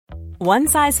One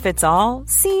size fits all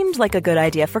seemed like a good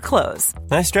idea for clothes.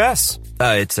 Nice dress.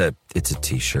 It's a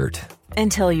t-shirt.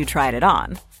 Until you tried it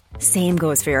on. Same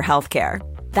goes for your healthcare.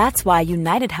 That's why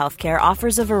United Healthcare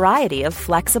offers a variety of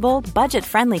flexible,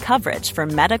 budget-friendly coverage for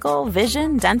medical,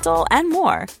 vision, dental, and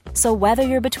more. So whether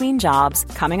you're between jobs,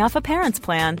 coming off a parent's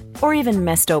plan, or even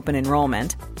missed open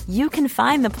enrollment, you can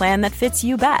find the plan that fits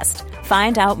you best.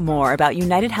 Find out more about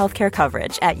United Healthcare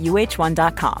coverage at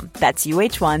uh1.com. That's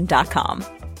uh1.com.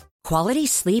 Quality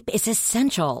sleep is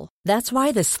essential. That's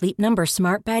why the Sleep Number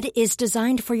Smart Bed is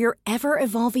designed for your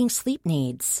ever-evolving sleep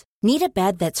needs. Need a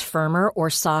bed that's firmer or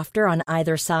softer on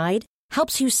either side?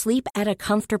 Helps you sleep at a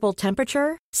comfortable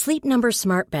temperature? Sleep Number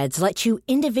Smart Beds let you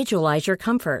individualize your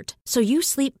comfort, so you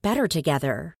sleep better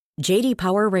together. J.D.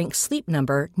 Power ranks Sleep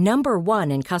Number number 1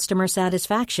 in customer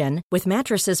satisfaction with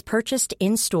mattresses purchased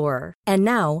in-store. And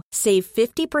now, save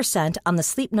 50% on the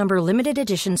Sleep Number Limited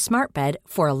Edition Smart Bed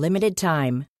for a limited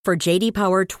time. For J.D.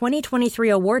 Power 2023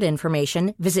 award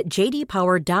information, visit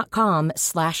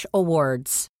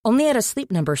jdpower.com/awards. Only at a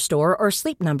Sleep Number store or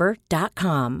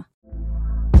sleepnumber.com.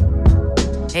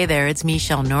 Hey there, it's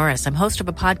Michelle Norris. I'm host of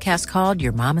a podcast called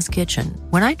Your Mama's Kitchen.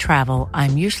 When I travel,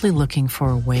 I'm usually looking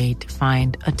for a way to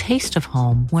find a taste of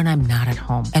home when I'm not at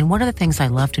home. And one of the things I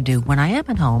love to do when I am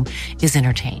at home is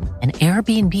entertain. And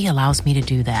Airbnb allows me to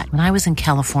do that. When I was in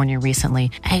California recently,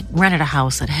 I rented a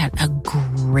house that had a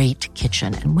great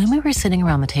kitchen. And when we were sitting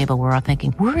around the table, we were all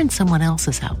thinking, we're in someone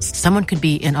else's house. Someone could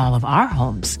be in all of our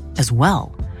homes as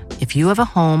well. If you have a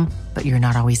home, but you're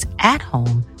not always at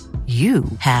home, you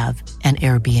have an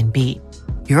Airbnb.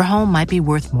 Your home might be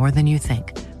worth more than you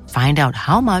think. Find out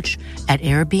how much at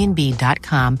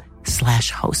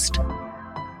airbnb.com/host.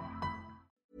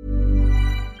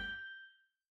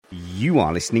 You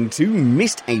are listening to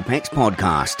Missed Apex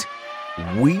Podcast.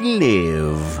 We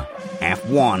live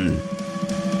F1.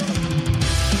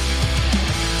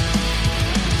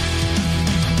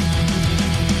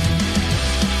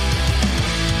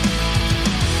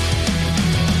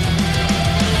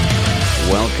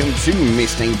 Welcome to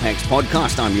Missed Apex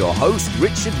Podcast. I'm your host,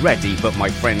 Richard Reddy, but my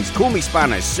friends call me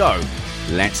Spanners, so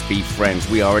let's be friends.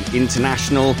 We are an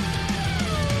international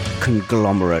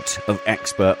conglomerate of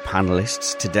expert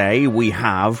panelists. Today we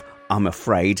have, I'm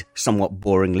afraid, somewhat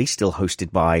boringly, still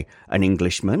hosted by an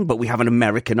Englishman, but we have an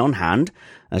American on hand,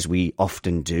 as we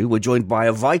often do. We're joined by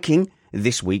a Viking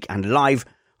this week and live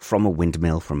from a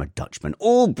windmill from a Dutchman.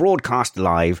 All broadcast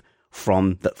live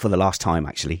for the last time,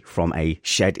 actually, from a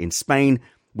shed in Spain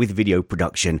with video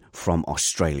production from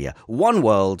Australia. One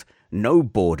world, no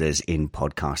borders in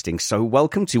podcasting. So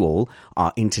welcome to all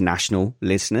our international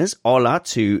listeners. Hola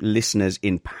to listeners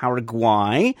in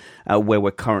Paraguay, where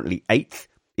we're currently 8th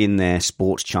in their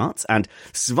sports charts. And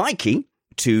Sveiki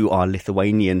to our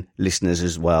Lithuanian listeners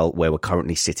as well, where we're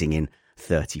currently sitting in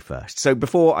 31st. So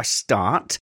before we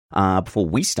start, I'd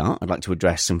like to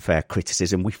address some fair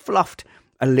criticism. We fluffed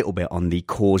a little bit on the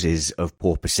causes of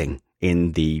porpoising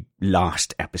in the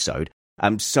last episode.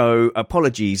 So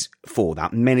apologies for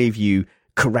that. Many of you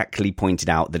correctly pointed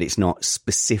out that it's not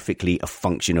specifically a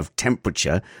function of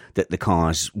temperature that the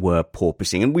cars were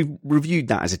porpoising. And we've reviewed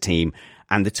that as a team,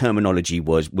 and the terminology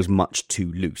was much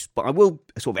too loose. But I will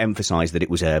sort of emphasize that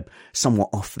it was a somewhat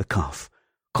off-the-cuff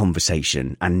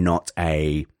conversation and not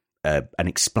an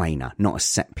explainer, not a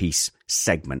set-piece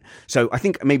segment. So I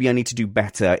think maybe I need to do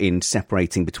better in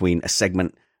separating between a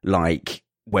segment like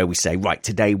where we say, right,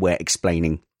 today we're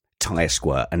explaining tyre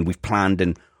squirt, and we've planned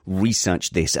and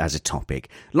researched this as a topic,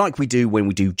 like we do when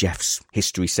we do Jeff's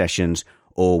history sessions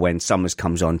or when Summers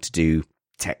comes on to do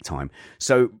tech time.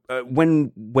 So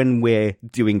when we're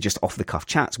doing just off-the-cuff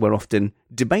chats, we're often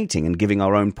debating and giving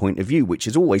our own point of view, which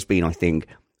has always been, I think,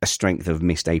 a strength of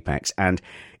Missed Apex. And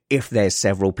if there's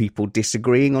several people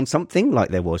disagreeing on something, like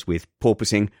there was with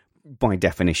porpoising, by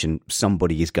definition,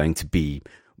 somebody is going to be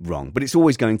wrong. But it's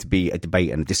always going to be a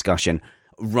debate and a discussion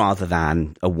rather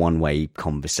than a one-way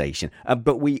conversation.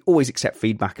 But we always accept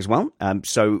feedback as well.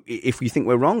 So if you think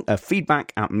we're wrong,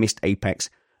 feedback at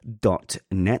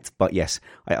missedapex.net. But yes,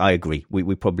 I agree.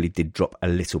 We probably did drop a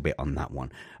little bit on that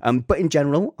one. But in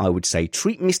general, I would say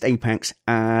treat Missed Apex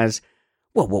as,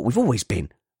 well, what we've always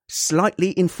been.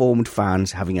 Slightly informed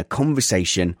fans having a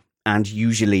conversation and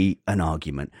usually an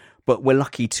argument. But we're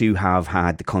lucky to have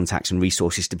had the contacts and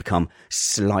resources to become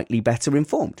slightly better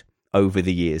informed over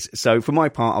the years. So for my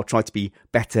part, I'll try to be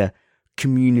better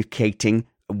communicating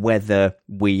whether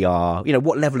we are,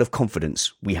 what level of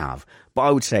confidence we have. But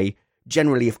I would say,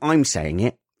 generally, if I'm saying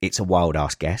it, it's a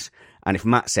wild-ass guess. And if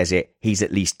Matt says it, he's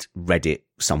at least read it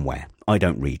somewhere. I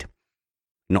don't read.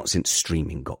 not since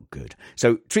streaming got good.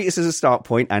 So treat us as a start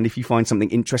point, and if you find something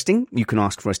interesting, you can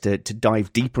ask for us to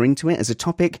dive deeper into it as a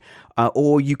topic,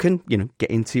 or you can,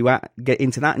 get into that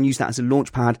and use that as a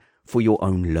launch pad for your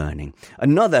own learning.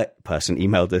 Another person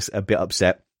emailed us a bit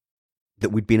upset that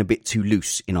we'd been a bit too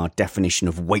loose in our definition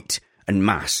of weight and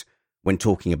mass when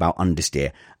talking about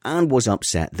understeer, and was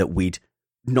upset that we'd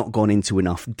not gone into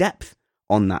enough depth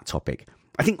on that topic.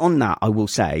 I think on that, I will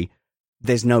say,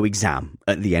 there's no exam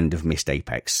at the end of Missed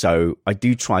Apex, so I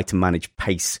do try to manage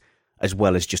pace as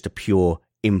well as just a pure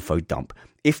info dump.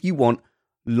 If you want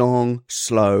long,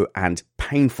 slow, and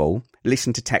painful,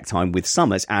 listen to Tech Time with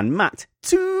Summers and Matt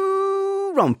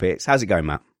Two Rumpets. How's it going,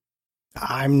 Matt?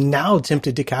 I'm now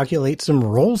tempted to calculate some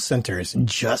roll centers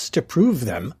just to prove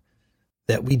them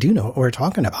that we do know what we're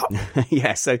talking about.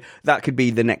 Yeah, so that could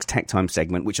be the next Tech Time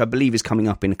segment, which I believe is coming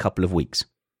up in a couple of weeks.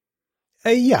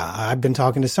 Yeah, I've been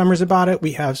talking to Summers about it.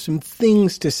 We have some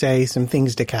things to say, some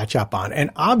things to catch up on,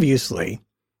 and obviously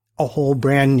a whole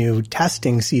brand new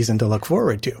testing season to look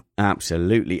forward to.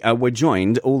 Absolutely. We're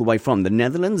joined all the way from the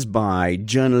Netherlands by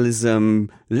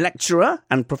journalism lecturer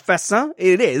and professor.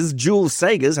 It is Jules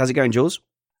Sagers. How's it going, Jules?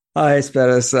 Hi,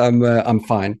 Sperres. I'm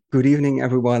fine. Good evening,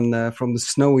 everyone, from the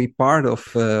snowy part of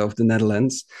the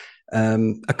Netherlands.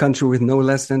 A country with no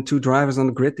less than 2 drivers on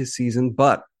the grid this season,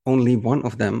 but only one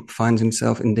of them finds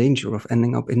himself in danger of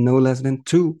ending up in no less than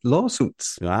 2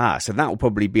 lawsuits. So that will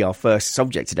probably be our first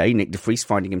subject today, Nick de Vries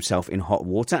finding himself in hot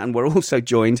water. And we're also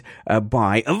joined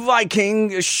by a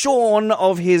Viking, Sean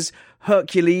of his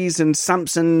Hercules and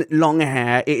Samson long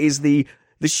hair. It is the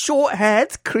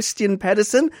short-haired Christian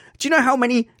Pedersen. Do you know how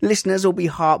many listeners will be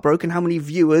heartbroken? How many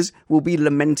viewers will be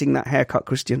lamenting that haircut,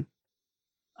 Christian?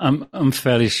 I'm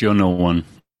fairly sure no one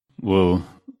will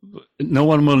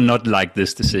not like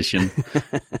this decision,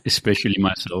 especially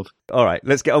myself. All right,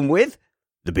 let's get on with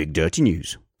the Big Dirty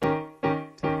News.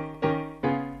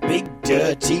 Big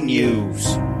Dirty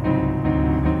News.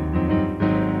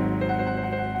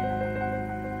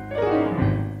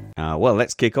 Well,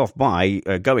 let's kick off by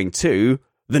going to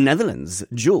the Netherlands.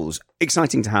 Jules,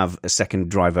 exciting to have a second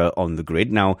driver on the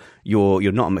grid. Now,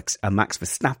 you're not a Max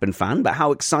Verstappen fan, but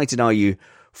how excited are you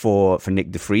for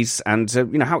Nick de Vries? And,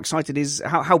 how excited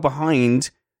how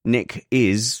behind Nick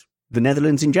is the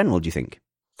Netherlands in general, do you think?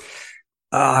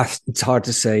 It's hard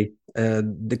to say.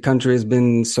 The country has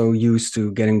been so used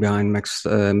to getting behind Max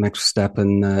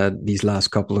Verstappen these last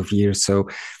couple of years, so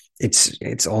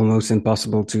it's almost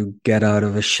impossible to get out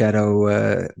of a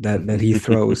shadow that he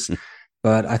throws.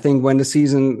 But I think when the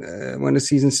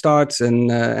season starts and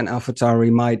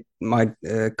AlphaTauri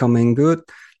might come in good,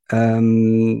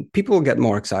 people will get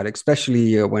more excited,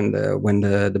 especially when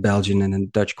the Belgian and the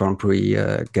Dutch Grand Prix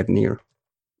get near.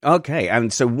 Okay,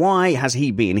 and so why has he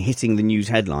been hitting the news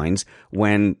headlines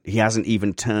when he hasn't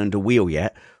even turned a wheel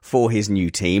yet for his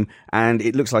new team? And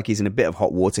it looks like he's in a bit of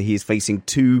hot water. He is facing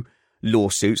 2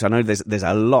 lawsuits. I know there's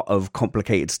a lot of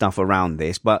complicated stuff around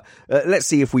this, but let's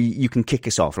see if you can kick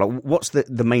us off. Like, what's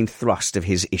the main thrust of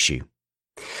his issue?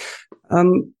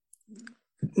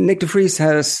 Nick de Vries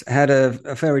has had a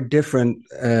very different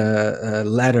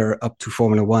ladder up to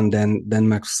Formula One than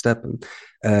Max Verstappen.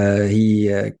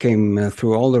 He came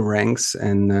through all the ranks,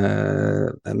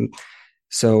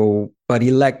 but he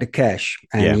lacked the cash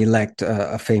and he lacked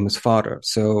a famous father.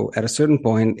 So at a certain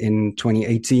point in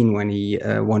 2018, when he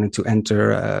wanted to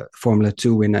enter Formula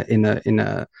 2 in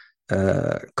a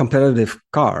competitive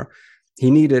car, he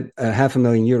needed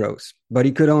 €500,000, but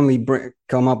he could only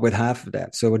come up with half of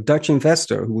that. So a Dutch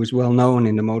investor who is well known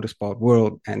in the motorsport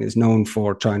world and is known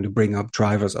for trying to bring up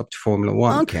drivers up to Formula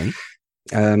One. Okay.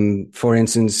 For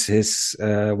instance,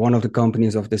 one of the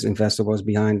companies of this investor was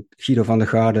behind Guido van der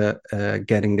Garde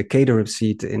getting the caterer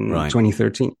seat in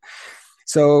 2013.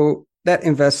 So that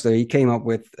investor, he came up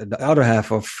with the other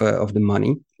half of the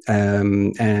money.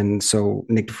 And so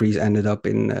Nick de Vries ended up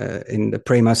in the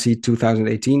Prema seat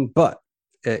 2018, but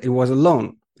it was a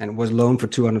loan, and it was a loan for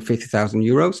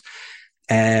 €250,000.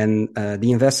 And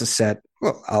the investor said,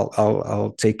 well,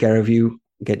 I'll take care of you,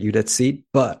 get you that seat,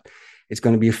 but it's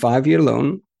going to be a 5-year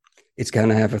loan. It's going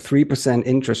to have a 3%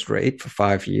 interest rate for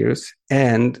 5 years.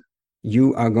 And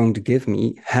you are going to give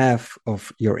me half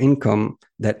of your income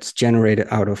that's generated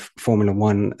out of Formula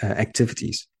One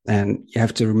activities. And you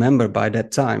have to remember, by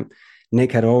that time,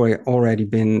 Nick had already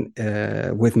been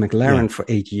with McLaren for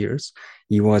 8 years.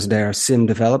 He was their sim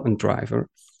development driver.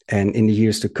 And in the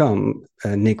years to come,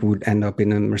 Nick would end up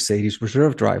in a Mercedes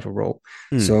reserve driver role.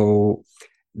 So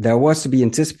there was to be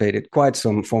anticipated quite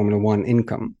some Formula One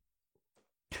income.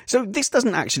 So this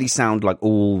doesn't actually sound like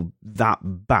all that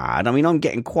bad. I mean, I'm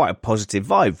getting quite a positive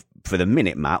vibe for the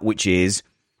minute, Matt, which is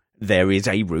there is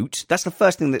a route. That's the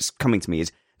first thing that's coming to me,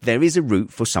 is there is a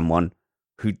route for someone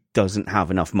who doesn't have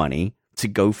enough money to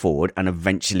go forward and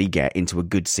eventually get into a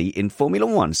good seat in Formula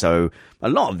One. So a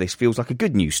lot of this feels like a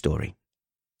good news story.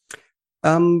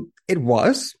 It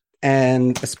was,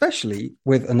 and especially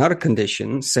with another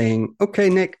condition saying, okay,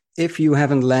 Nick, if you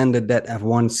haven't landed that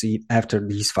F1 seat after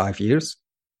these 5 years,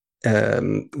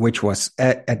 which was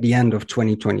at the end of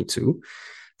 2022,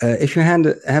 if you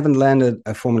haven't landed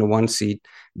a Formula One seat,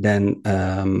 then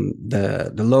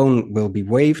the loan will be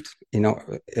waived. In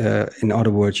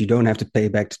other words, you don't have to pay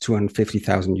back the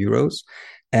 250,000 euros,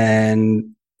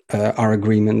 and our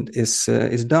agreement is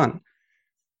done.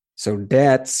 So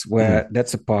that's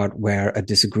a part where a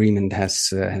disagreement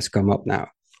has come up now,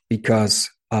 because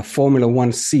a Formula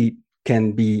One seat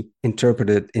can be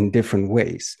interpreted in different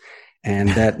ways, and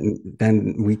that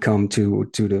then we come to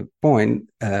the point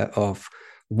of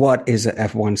what is a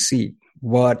F1 seat,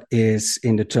 what is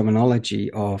in the terminology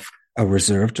of a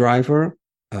reserve driver,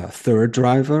 a third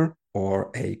driver, or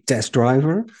a test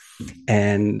driver,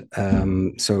 and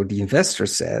so the investor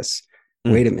says,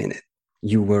 wait a minute.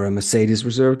 You were a Mercedes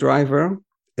reserve driver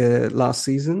last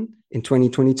season in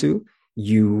 2022.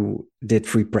 You did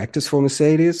free practice for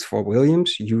Mercedes, for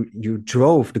Williams. You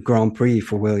drove the Grand Prix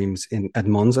for Williams at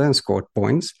Monza and scored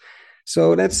points.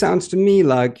 So that sounds to me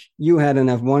like you had an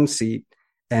F1 seat,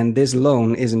 and this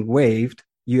loan isn't waived.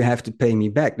 You have to pay me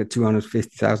back the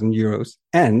 250,000 euros.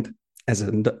 And as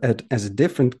a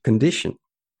different condition,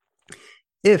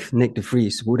 if Nick de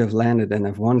Vries would have landed an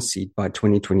F1 seat by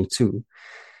 2022,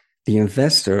 the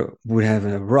investor would have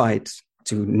a right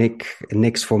to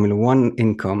Nick's Formula One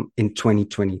income in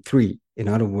 2023. In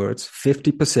other words,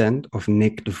 50% of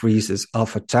Nick de Vries's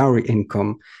AlphaTauri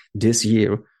income this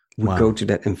year would go to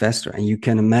that investor. And you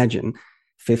can imagine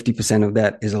 50% of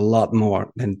that is a lot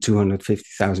more than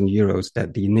 250,000 euros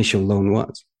that the initial loan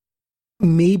was.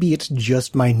 Maybe it's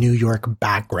just my New York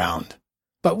background,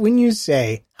 but when you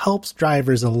say helps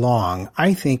drivers along,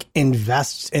 I think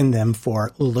invests in them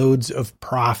for loads of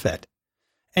profit.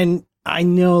 And I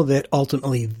know that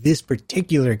ultimately this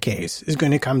particular case is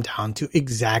going to come down to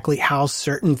exactly how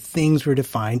certain things were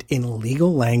defined in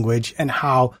legal language and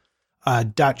how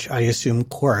Dutch, I assume,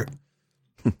 court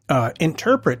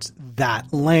interprets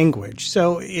that language.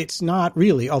 So it's not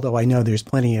really, although I know there's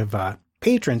plenty of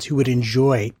patrons who would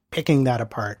enjoy picking that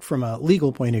apart from a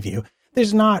legal point of view,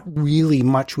 there's not really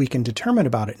much we can determine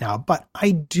about it now. But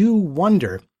I do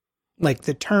wonder, like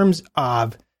the terms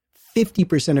of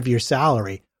 50% of your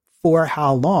salary for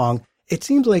how long, it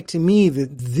seems like to me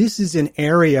that this is an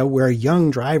area where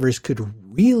young drivers could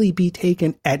really be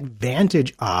taken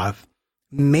advantage of,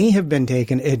 may have been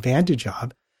taken advantage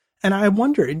of. And I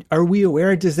wonder, are we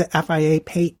aware, does the FIA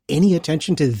pay any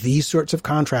attention to these sorts of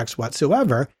contracts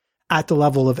whatsoever at the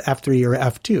level of F3 or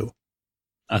F2?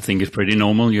 I think it's pretty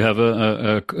normal. You have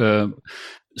a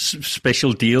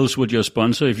special deals with your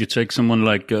sponsor. If you take someone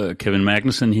like Kevin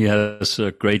Magnussen, he has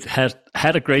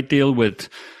had a great deal with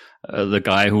the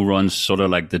guy who runs sort of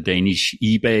like the Danish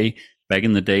eBay back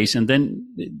in the days, and then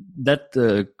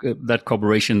that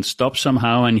corporation stopped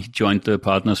somehow, and he joined the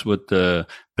partners with the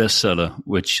Bestseller,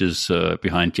 which is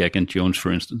behind Jack and Jones,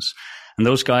 for instance. And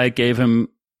those guys gave him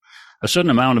a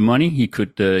certain amount of money he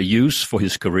could use for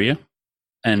his career.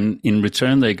 And in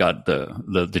return, they got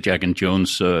the Jack and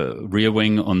Jones rear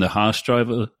wing on the Haas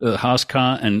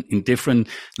car, and in different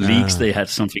leagues they had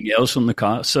something else on the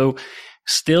car. So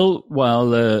still, while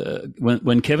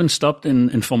when Kevin stopped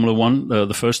in Formula One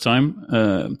the first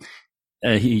time,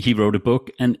 he wrote a book,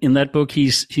 and in that book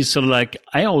he's sort of like,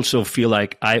 I also feel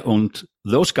like I owned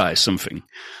those guys something.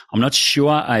 I'm not sure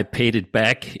I paid it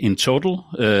back in total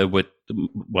with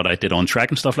what I did on track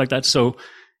and stuff like that. So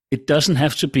it doesn't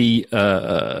have to be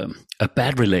a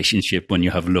bad relationship when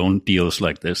you have loan deals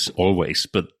like this always.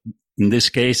 But in this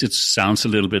case, it sounds a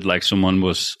little bit like someone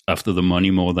was after the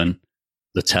money more than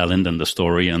the talent and the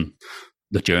story and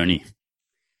the journey.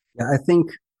 Yeah, I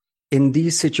think in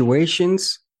these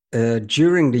situations,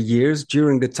 during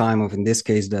the time of, in this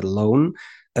case, that loan,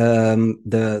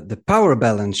 the power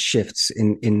balance shifts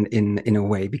in a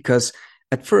way, because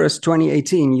at first,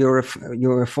 2018, you're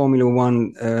a Formula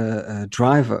One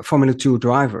driver, Formula 2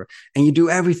 driver, and you do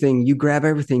everything, you grab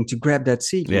everything to grab that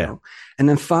seat. Yeah. You know? And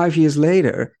then 5 years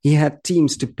later, he had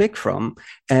teams to pick from,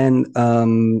 and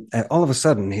all of a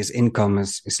sudden, his income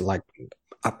is like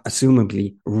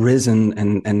assumably risen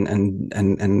and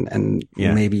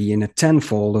maybe in a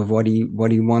tenfold of what he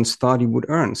once thought he would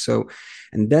earn. So,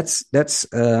 and that's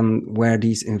where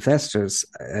these investors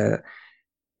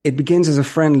it begins as a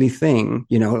friendly thing,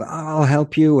 I'll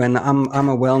help you, and I'm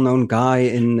a well-known guy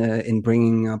in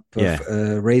bringing up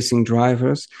racing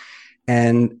drivers,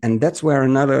 and that's where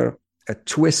a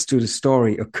twist to the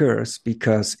story occurs,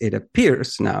 because it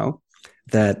appears now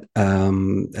that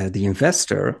the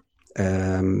investor,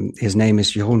 his name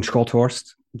is Jeroen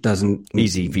Schothorst.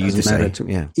 Easy for you to say.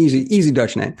 Easy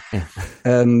Dutch name. Yeah.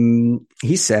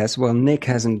 He says, well, Nick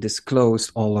hasn't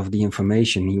disclosed all of the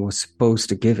information he was supposed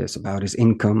to give us about his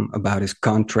income, about his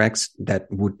contracts that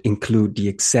would include the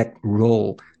exact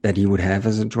role that he would have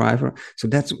as a driver. So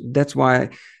that's why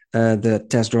the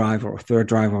test driver or third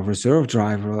driver or reserve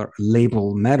driver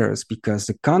label matters, because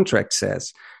the contract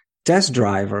says test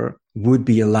driver would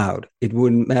be allowed. It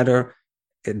wouldn't matter.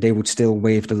 They would still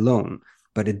waive the loan.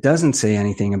 But it doesn't say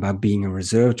anything about being a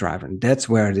reserve driver. And that's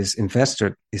where this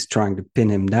investor is trying to pin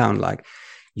him down. Like,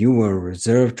 you were a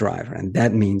reserve driver, and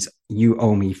that means you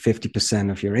owe me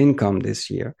 50% of your income this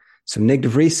year. So Nick de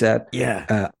Vries said,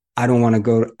 I don't want to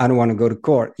go to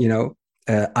court.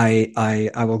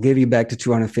 I will give you back the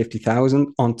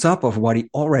 250,000 on top of what he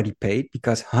already paid,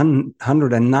 because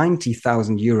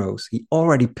 190,000 euros he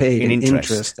already paid in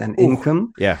interest and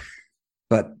income. Yeah.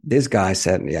 But this guy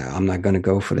said, I'm not going to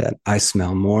go for that. I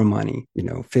smell more money.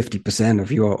 50%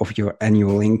 of your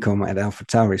annual income at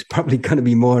AlphaTauri is probably going to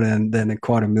be more than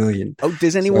 $250,000. Oh,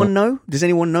 does anyone know? Does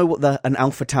anyone know what an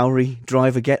AlphaTauri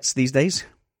driver gets these days?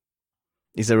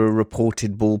 Is there a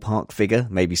reported ballpark figure?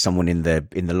 Maybe someone in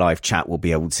the live chat will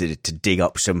be able to dig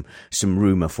up some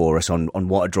rumor for us on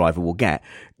what a driver will get.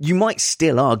 You might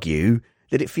still argue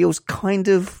that it feels kind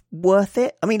of worth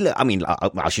it.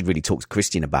 I should really talk to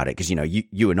Christian about it, because,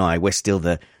 you and I, we're still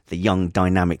the young,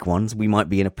 dynamic ones. We might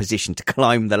be in a position to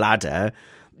climb the ladder.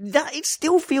 That it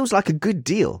still feels like a good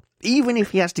deal. Even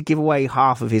if he has to give away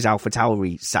half of his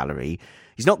AlphaTauri salary,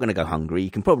 he's not going to go hungry. He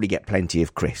can probably get plenty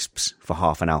of crisps for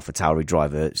half an AlphaTauri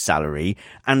driver salary.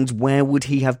 And where would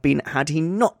he have been had he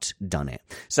not done it?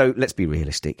 So let's be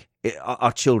realistic.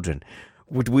 Our children,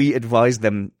 would we advise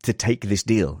them to take this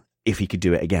deal if he could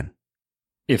do it again?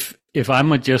 If I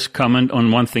might just comment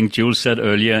on one thing Jules said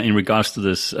earlier in regards to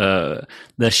this,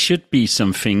 there should be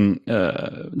something.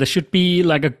 This should be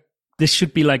like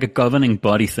a governing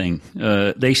body thing.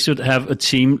 They should have a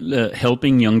team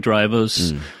helping young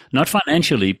drivers, not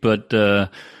financially, but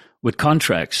with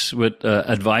contracts, with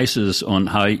advices on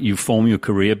how you form your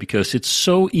career, because it's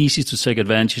so easy to take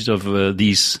advantage of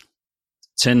these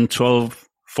 10, 12,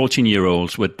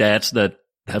 14-year-olds with dads that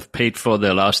have paid for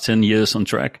their last 10 years on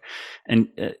track. And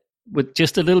with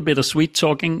just a little bit of sweet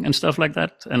talking and stuff like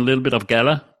that, and a little bit of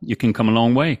gala, you can come a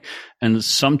long way. And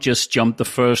some just jump the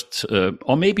first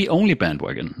or maybe only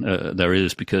bandwagon there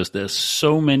is, because there's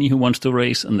so many who wants to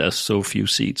race and there's so few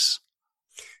seats.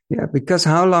 Yeah, because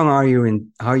how long are you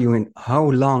in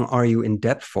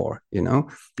debt for,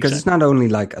 Because It's not only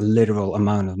like a literal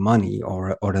amount of money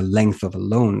or the length of a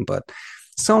loan, but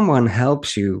someone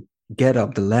helps you get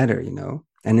up the ladder,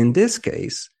 And in this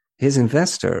case, his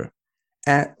investor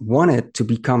wanted to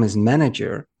become his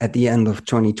manager at the end of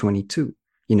 2022,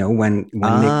 when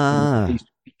Nick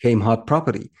became hot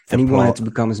property. And he wanted to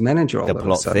become his manager all of a sudden.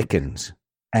 The plot thickens.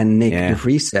 And Nick de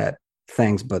Vries said,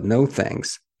 thanks, but no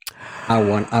thanks. I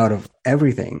want out of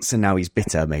everything. So now he's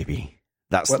bitter, maybe.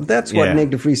 That's what Nick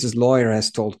de Vries' lawyer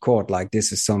has told court. Like,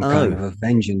 this is some kind of a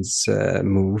vengeance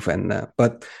move. And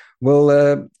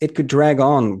Well, it could drag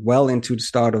on well into the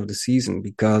start of the season,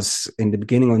 because in the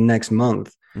beginning of next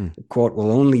month, the court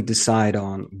will only decide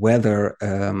on whether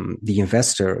the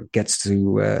investor gets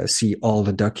to see all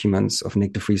the documents of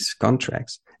Nick de Vries'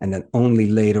 contracts. And then only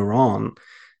later on,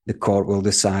 the court will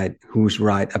decide who's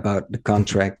right about the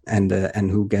contract and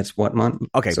who gets what money.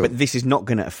 Okay, but this is not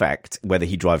going to affect whether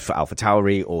he drives for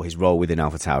AlphaTauri or his role within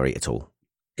AlphaTauri at all.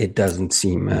 It doesn't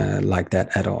seem like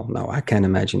that at all. No, I can't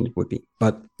imagine it would be.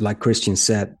 But like Christian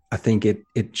said, I think it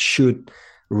should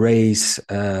raise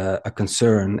a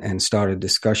concern and start a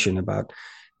discussion about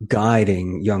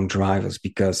guiding young drivers,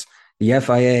 because the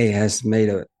FIA has made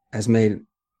a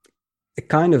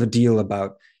kind of a deal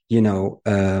about,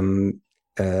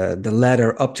 the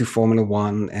ladder up to Formula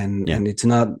One, and it's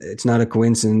not a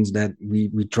coincidence that we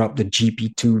dropped the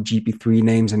GP2, GP3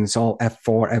 names, and it's all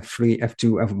F4, F3,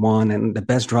 F2, F1, and the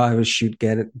best drivers should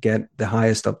get the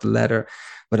highest up the ladder.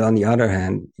 But on the other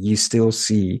hand, you still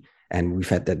see, and we've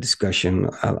had that discussion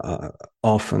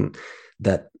often,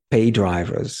 that pay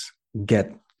drivers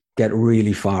get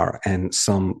really far, and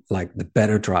some, like the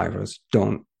better drivers,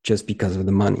 don't, just because of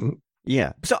the money.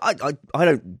 Yeah. So I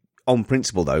don't, on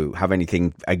principle, though, have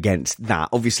anything against that.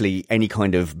 Obviously, any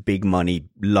kind of big money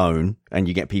loan, and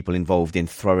you get people involved in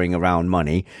throwing around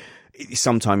money,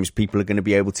 sometimes people are going to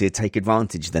be able to take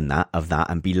advantage of that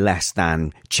and be less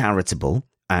than charitable.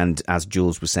 And as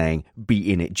Jules was saying,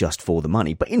 be in it just for the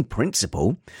money. But in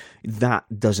principle, that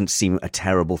doesn't seem a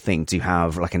terrible thing to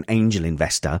have like an angel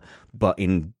investor, but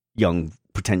in young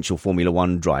potential Formula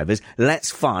One drivers.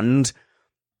 Let's fund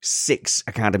 6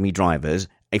 academy drivers.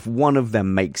 If one of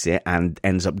them makes it and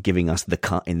ends up giving us the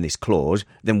cut in this clause,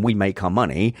 then we make our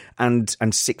money, and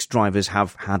 6 drivers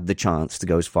have had the chance to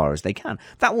go as far as they can.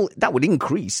 That would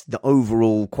increase the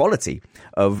overall quality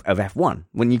of F1.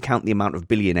 When you count the amount of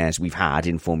billionaires we've had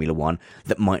in Formula One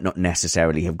that might not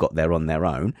necessarily have got there on their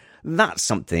own, that's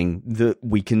something that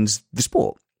weakens the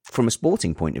sport from a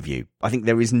sporting point of view. I think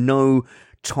there is no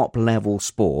top level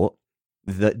sport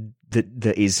that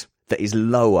is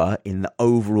lower in the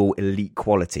overall elite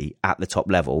quality at the top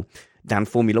level than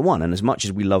Formula One. And as much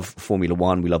as we love Formula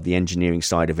One, we love the engineering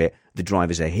side of it, the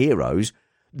drivers are heroes,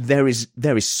 there is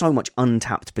so much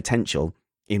untapped potential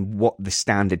in what the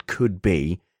standard could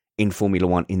be in Formula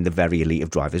One in the very elite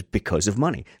of drivers because of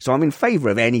money. So I'm in favour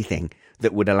of anything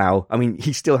that would allow, I mean,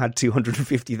 he still had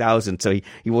 250,000, so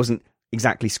he wasn't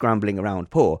exactly scrambling around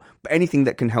poor, but anything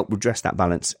that can help redress that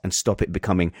balance and stop it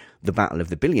becoming the battle of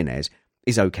the billionaires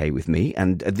is okay with me.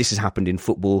 And this has happened in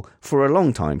football for a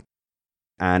long time.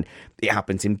 And it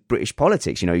happens in British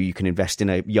politics. You know, you can invest in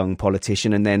a young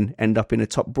politician and then end up in a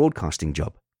top broadcasting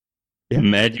job. Yeah.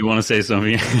 Matt, you want to say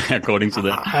something according to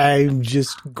that? I'm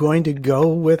just going to go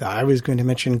with, I was going to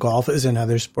mention golf as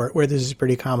another sport where this is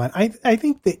pretty common. I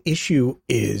think the issue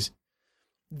is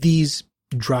these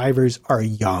drivers are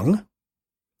young.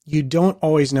 You don't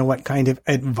always know what kind of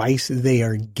advice they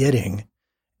are getting.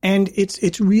 And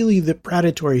it's really the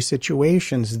predatory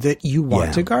situations that you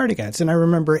want to guard against. And I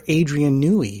remember Adrian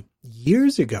Newey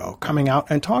years ago coming out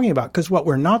and talking about, because what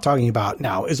we're not talking about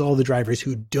now is all the drivers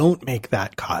who don't make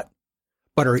that cut,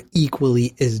 but are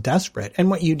equally as desperate.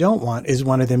 And what you don't want is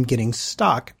one of them getting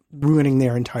stuck, ruining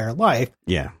their entire life,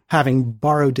 having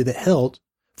borrowed to the hilt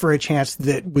for a chance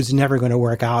that was never going to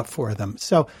work out for them.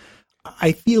 So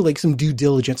I feel like some due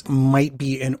diligence might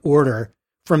be in order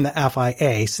from the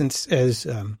FIA, since, as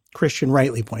Christian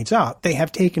rightly points out, they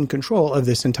have taken control of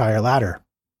this entire ladder.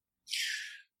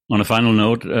 On a final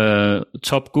note,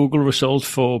 top Google result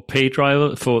for pay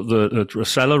driver for the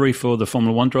salary for the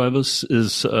Formula One drivers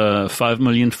is $5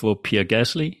 million for Pierre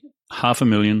Gasly,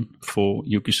 $500,000 for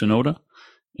Yuki Tsunoda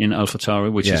in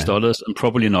AlphaTauri, which is dollars, and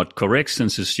probably not correct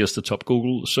since it's just a top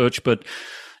Google search, but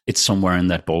it's somewhere in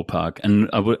that ballpark. And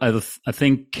I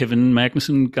think Kevin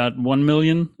Magnussen got $1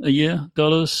 million a year,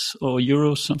 dollars or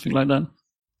euros, something like that.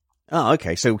 Oh,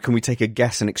 okay. So can we take a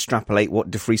guess and extrapolate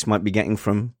what De Vries might be getting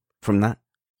from that?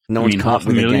 No, I mean,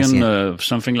 $500,000,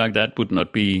 something like that would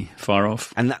not be far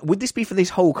off. And would this be for his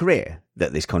whole career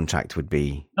that this contract would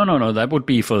be? No. That would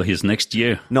be for his next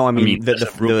year. No, I mean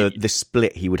the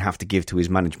split he would have to give to his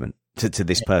management, to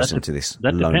this person, to this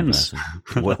lone person.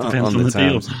 Well, that depends on the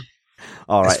terms. Deal.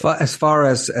 All right. As far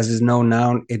as is known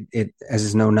now, it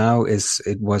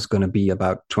was going to be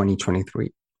about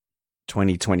 2023.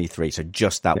 2023, so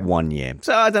just that 1 year.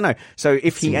 So I don't know. So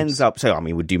if he ends up, so I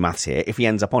mean, we'll do maths here. If he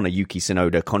ends up on a Yuki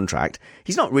Tsunoda contract,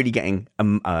 he's not really getting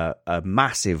a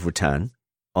massive return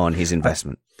on his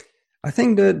investment. I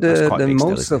think the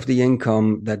most of the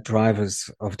income that drivers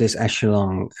of this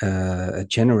echelon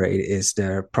generate is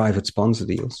their private sponsor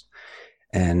deals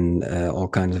and all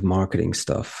kinds of marketing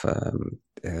stuff.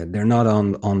 They're not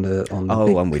on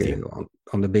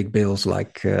the big bills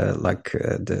like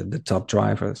the top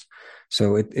drivers.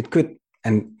 So it could,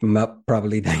 and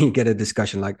probably then you get a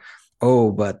discussion like, oh,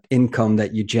 but income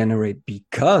that you generate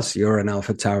because you're an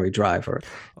AlphaTauri driver,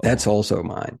 that's also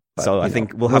mine. But, so I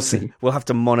think we'll have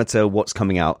to monitor what's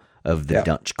coming out of the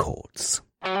Dutch courts.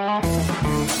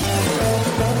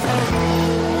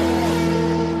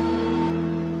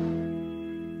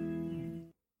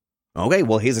 Okay,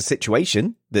 well, here's a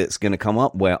situation that's going to come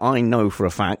up where I know for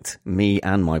a fact me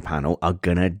and my panel are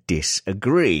going to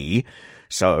disagree.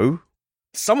 So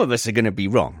some of us are going to be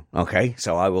wrong, okay?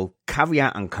 So I will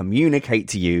caveat and communicate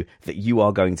to you that you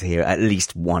are going to hear at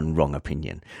least one wrong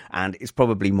opinion. And it's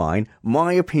probably mine.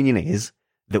 My opinion is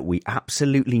that we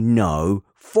absolutely know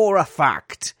for a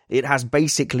fact it has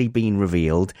basically been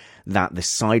revealed that the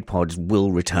side pods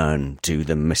will return to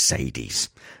the Mercedes.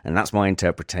 And that's my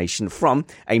interpretation from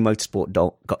a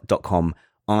motorsport.com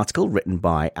article written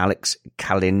by Alex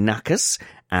Kalinakis,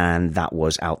 and that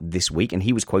was out this week. And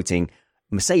he was quoting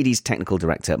Mercedes technical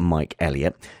director Mike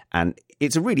Elliott, and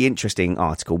it's a really interesting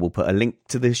article. We'll put a link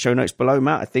to the show notes below,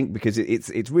 Matt, I think, because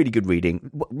it's really good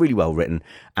reading, really well written,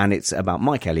 and it's about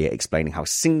Mike Elliott explaining how a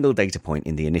single data point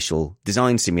in the initial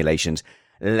design simulations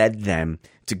led them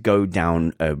to go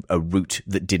down a route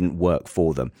that didn't work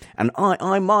for them. And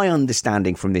my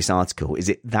understanding from this article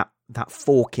is that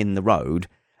fork in the road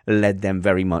led them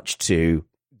very much to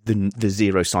the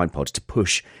zero side pods, to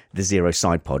push the zero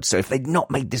side pods. So if they'd not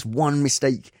made this one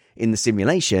mistake in the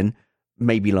simulation,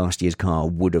 maybe last year's car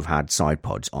would have had side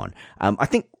pods on. I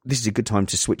think this is a good time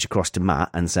to switch across to Matt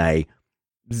and say,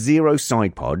 zero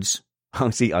side pods.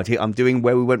 See, I'm doing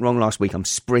where we went wrong last week. I'm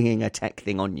springing a tech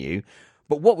thing on you.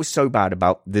 But what was so bad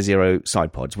about the zero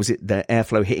side pods? Was it the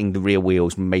airflow hitting the rear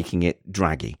wheels, making it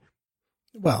draggy?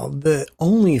 Well, the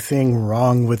only thing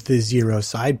wrong with the zero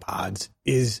side pods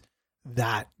is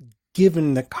that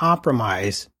given the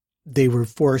compromise they were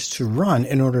forced to run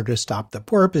in order to stop the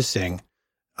porpoising,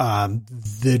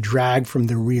 the drag from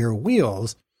the rear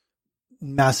wheels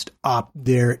messed up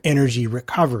their energy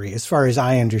recovery, as far as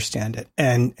I understand it,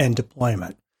 and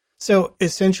deployment. So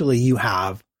essentially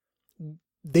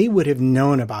they would have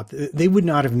known they would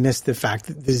not have missed the fact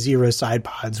that the zero side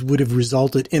pods would have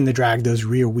resulted in the drag those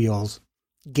rear wheels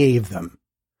gave them.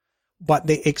 But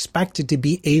they expected to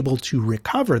be able to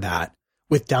recover that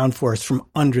with downforce from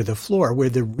under the floor. Where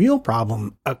the real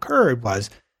problem occurred was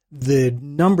the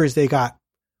numbers they got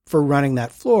for running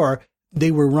that floor, they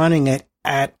were running it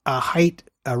at a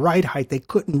ride height they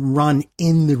couldn't run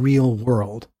in the real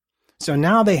world. So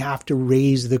now they have to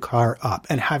raise the car up.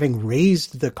 And having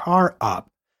raised the car up,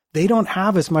 they don't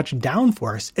have as much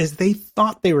downforce as they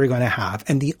thought they were going to have.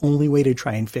 And the only way to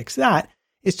try and fix that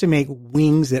is to make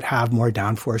wings that have more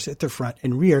downforce at the front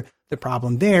and rear. The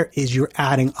problem there is you're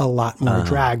adding a lot more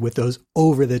drag with those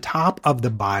over the top of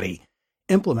the body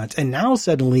implements. And now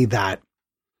suddenly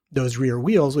those rear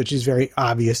wheels, which is very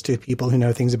obvious to people who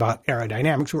know things about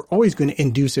aerodynamics, were always going to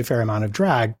induce a fair amount of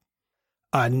drag.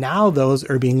 Now those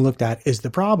are being looked at as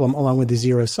the problem, along with the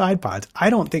zero side pods.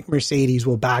 I don't think Mercedes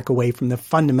will back away from the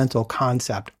fundamental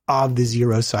concept of the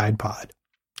zero side pod.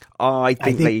 I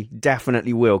think they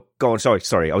definitely will. Go on.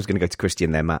 Sorry. I was going to go to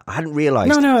Christian there, Matt. I hadn't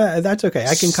realised. No, that's okay.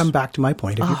 I can come back to my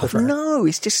point if you prefer. No,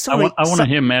 it's just I want to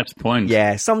hear Matt's point.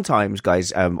 Yeah, sometimes,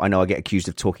 guys, I know I get accused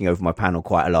of talking over my panel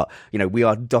quite a lot. You know, we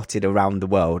are dotted around the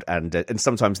world, and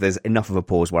sometimes there's enough of a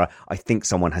pause where I think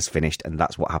someone has finished, and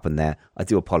that's what happened there. I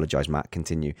do apologise, Matt.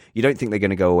 Continue. You don't think they're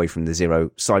going to go away from the zero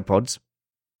side pods?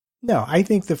 No, I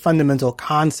think the fundamental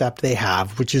concept they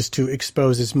have, which is to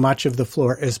expose as much of the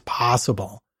floor as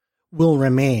possible, will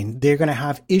remain. They're going to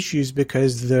have issues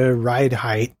because the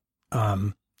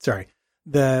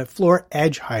the floor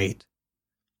edge height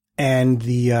and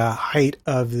the height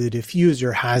of the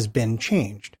diffuser has been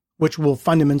changed, which will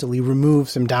fundamentally remove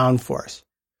some downforce.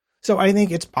 So I think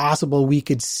it's possible we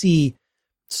could see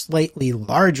slightly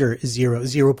larger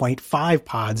 0.5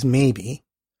 pods maybe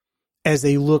as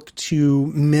they look to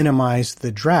minimize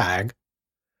the drag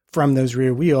from those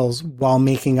rear wheels while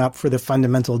making up for the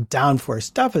fundamental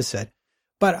downforce deficit.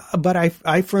 But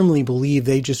I firmly believe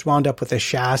they just wound up with a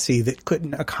chassis that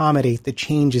couldn't accommodate the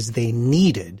changes they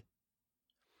needed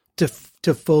to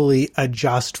fully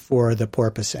adjust for the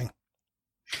porpoising.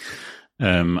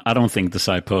 I don't think the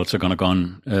side pods are going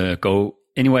to go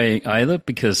anyway either,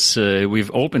 because we've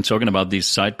all been talking about these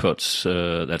side pods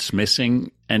that's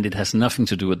missing, and it has nothing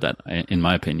to do with that, in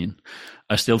my opinion.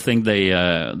 I still think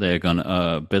they're going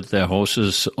to bet their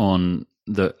horses on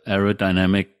the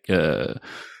aerodynamic,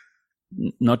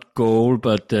 not goal,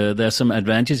 but there's some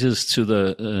advantages to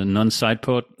the non-side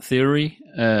pod theory,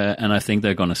 and I think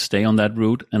they're going to stay on that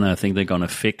route, and I think they're going to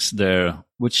fix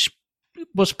which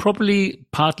was probably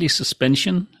partly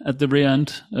suspension at the rear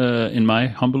end, in my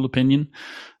humble opinion.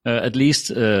 At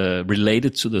least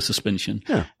related to the suspension.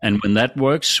 Yeah. And when that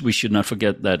works, we should not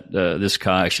forget that this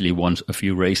car actually won a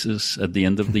few races at the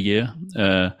end of the year.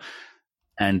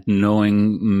 And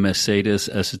knowing Mercedes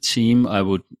as a team, I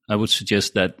would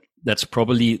suggest that that's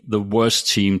probably the worst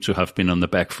team to have been on the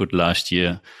back foot last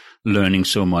year, learning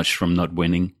so much from not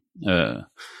winning. So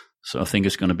I think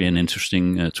it's going to be an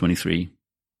interesting 23.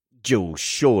 Jules,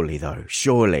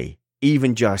 surely.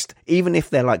 Even if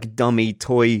they're like dummy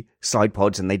toy side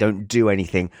pods and they don't do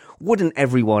anything, wouldn't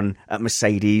everyone at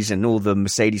Mercedes and all the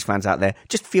Mercedes fans out there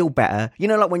just feel better? You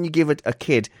know, like when you give a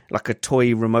kid like a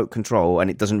toy remote control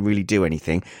and it doesn't really do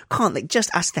anything, can't they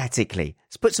just aesthetically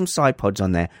let's put some side pods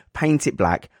on there, paint it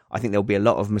black? I think there'll be a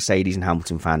lot of Mercedes and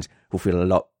Hamilton fans who'll feel a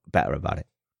lot better about it.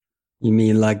 You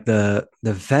mean like the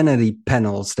vanity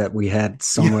panels that we had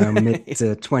somewhere mid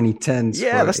 2010s?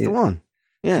 Yeah, that's the one.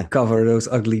 Yeah, cover those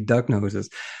ugly duck noses.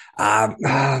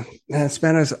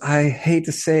 Spanners, I hate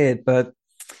to say it, but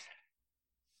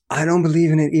I don't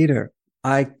believe in it either.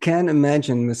 I can't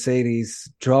imagine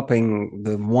Mercedes dropping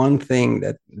the one thing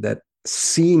that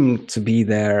seemed to be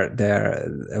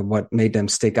what made them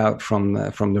stick out from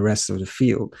the rest of the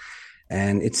field.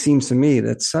 And it seems to me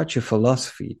that such a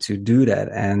philosophy to do that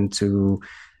and to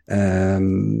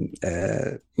to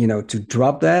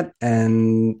drop that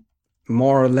and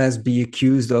more or less be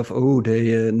accused of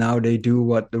now they do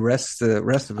what the rest of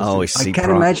us do. I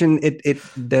can't imagine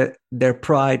their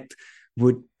pride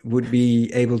would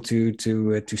be able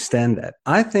to stand that.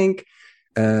 I think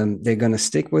they're going to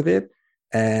stick with it,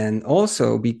 and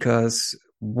also because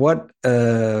what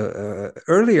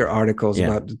earlier articles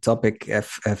about the topic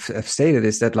have stated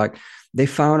is that like they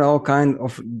found all kind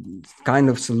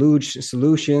of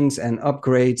solutions and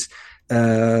upgrades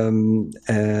on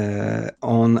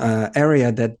an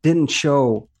area that didn't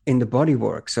show in the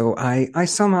bodywork. So I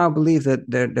somehow believe that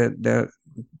they're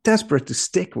desperate to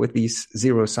stick with these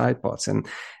zero side pods and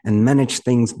manage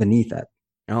things beneath that.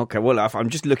 Okay, well, I'm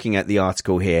just looking at the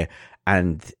article here,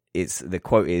 and the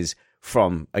quote is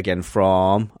from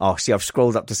I've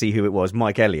scrolled up to see who it was,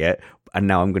 Mike Elliott, and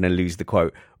now I'm going to lose the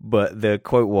quote. But the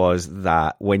quote was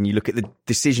that when you look at the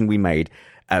decision we made,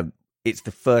 it's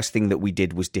the first thing that we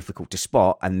did was difficult to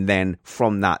spot, and then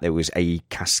from that there was a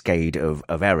cascade of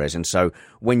errors. And so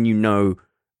when you know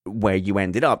where you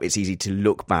ended up, it's easy to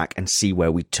look back and see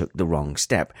where we took the wrong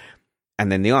step.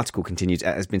 And then the article continues, it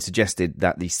has been suggested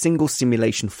that the single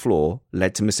simulation flaw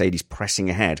led to Mercedes pressing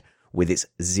ahead with its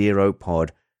zero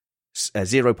pod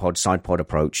side pod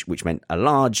approach, which meant a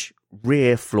large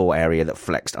rear floor area that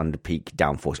flexed under peak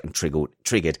downforce and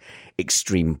triggered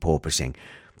extreme porpoising.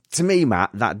 To me,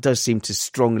 Matt, that does seem to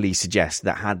strongly suggest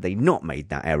that had they not made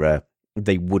that error,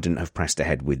 they wouldn't have pressed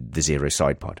ahead with the zero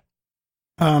side pod.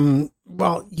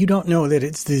 Well, you don't know that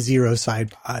it's the zero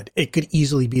side pod. It could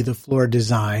easily be the floor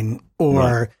design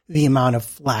or the amount of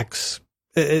flex.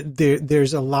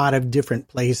 There's a lot of different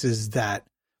places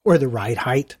or the ride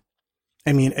height.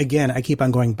 I mean, again, I keep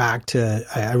on going back to,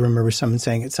 I remember someone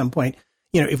saying at some point,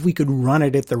 if we could run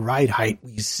it at the ride height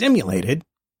we simulated,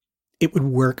 it would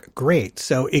work great.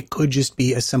 So it could just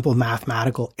be a simple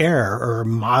mathematical error or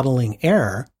modeling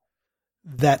error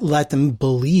that let them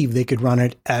believe they could run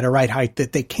it at a ride height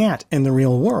that they can't in the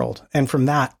real world. And from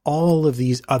that, all of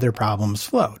these other problems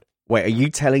flowed. Wait, are you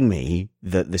telling me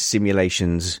that the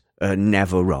simulations are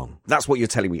never wrong? That's what you're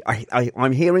telling me.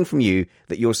 I'm hearing from you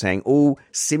that you're saying all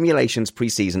simulations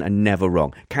pre-season are never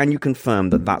wrong. Can you confirm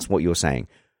that that's what you're saying?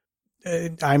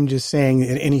 I'm just saying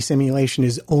that any simulation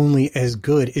is only as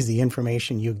good as the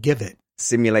information you give it.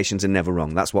 Simulations are never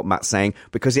wrong. That's what Matt's saying,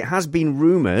 because it has been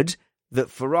rumoured that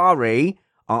Ferrari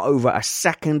are over a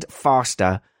second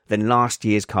faster than last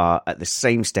year's car at the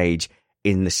same stage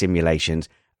in the simulations.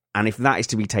 And if that is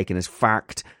to be taken as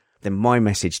fact, then my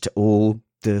message to all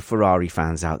the Ferrari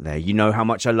fans out there, you know how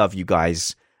much I love you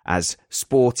guys as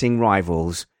sporting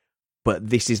rivals, but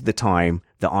this is the time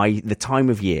the time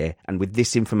of year, and with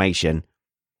this information,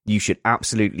 you should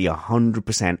absolutely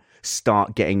 100%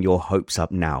 start getting your hopes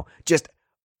up now. Just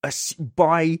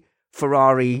buy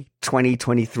Ferrari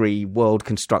 2023 World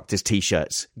Constructors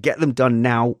t-shirts. Get them done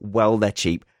now while they're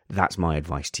cheap. That's my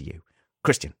advice to you.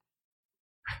 Christian.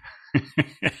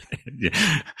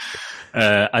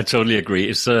 I totally agree.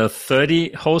 It's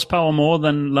 30 horsepower more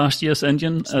than last year's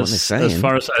engine. As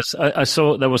far as I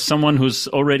saw, there was someone who's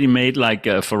already made like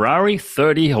a Ferrari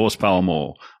 30 horsepower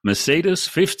more, Mercedes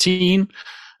 15,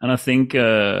 and I think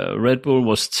Red Bull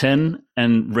was 10,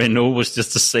 and Renault was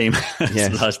just the same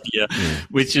as last year,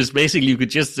 which is basically you could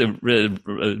just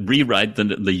rewrite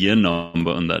the year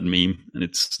number on that meme, and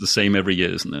it's the same every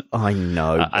year, isn't it? I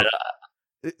know.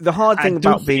 The hard thing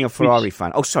about being a Ferrari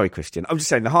fan... Oh, sorry, Christian. I'm just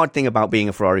saying the hard thing about being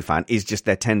a Ferrari fan is just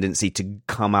their tendency to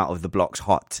come out of the blocks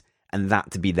hot, and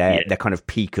that to be their kind of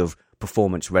peak of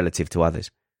performance relative to others.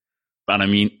 But I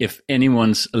mean, if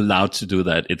anyone's allowed to do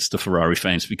that, it's the Ferrari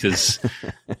fans, because,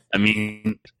 I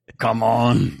mean, come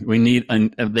on. We need...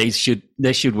 and they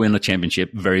should win a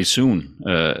championship very soon.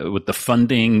 With the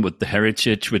funding, with the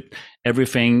heritage, with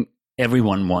everything...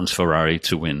 Everyone wants Ferrari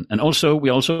to win. And we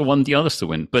also want the others to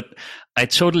win. But I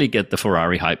totally get the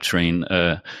Ferrari hype train.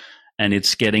 And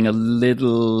it's getting a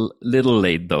little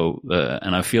late, though.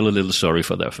 And I feel a little sorry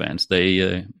for their fans.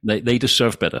 They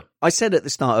deserve better. I said at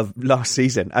the start of last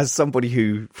season, as somebody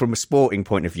who, from a sporting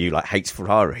point of view, like hates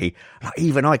Ferrari, like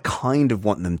even I kind of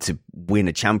want them to win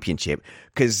a championship,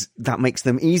 because that makes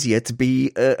them easier to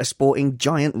be a sporting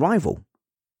giant rival.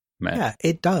 Man. Yeah,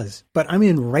 it does. But I'm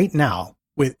in right now.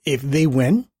 If they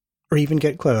win or even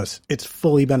get close, it's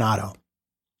fully Binotto.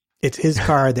 It's his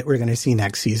car that we're going to see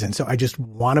next season. So I just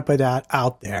want to put that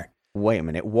out there. Wait a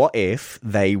minute. What if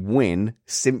they win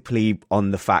simply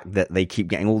on the fact that they keep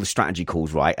getting all the strategy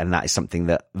calls right, and that is something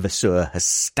that Vasseur has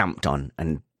stamped on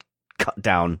and cut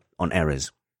down on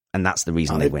errors. And that's the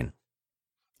reason they win.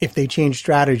 If they change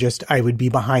strategist, I would be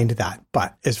behind that.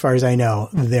 But as far as I know,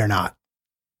 they're not.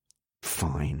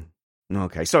 Fine.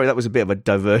 Okay. Sorry, that was a bit of a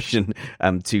diversion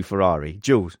to Ferrari.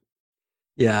 Jules?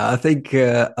 Yeah, I think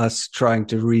us trying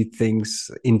to read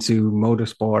things into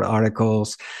motorsport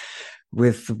articles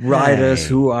with writers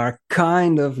who are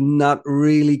kind of not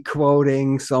really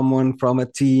quoting someone from a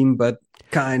team, but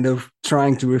kind of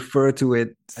trying to refer to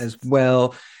it as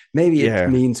well. Maybe it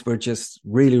means we're just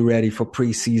really ready for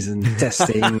preseason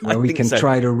testing where we can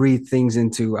try to read things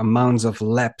into amounts of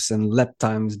laps and lap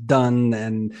times done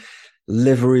and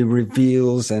livery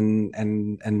reveals and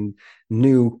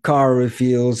new car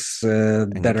reveals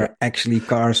that are actually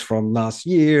cars from last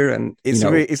year. And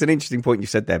it's an interesting point you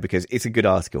said there, because it's a good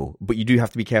article, but you do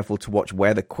have to be careful to watch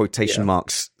where the quotation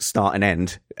marks start and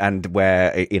end, and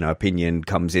where opinion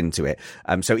comes into it.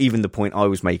 So even the point I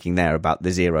was making there about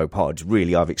the 0 pods,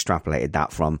 really I've extrapolated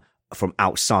that from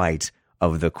outside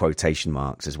of the quotation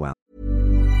marks as well.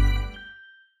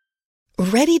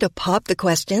 Ready to pop the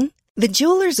question? The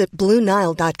jewelers at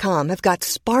BlueNile.com have got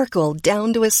sparkle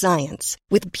down to a science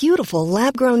with beautiful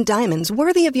lab-grown diamonds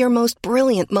worthy of your most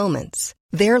brilliant moments.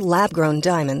 Their lab-grown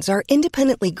diamonds are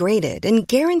independently graded and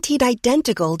guaranteed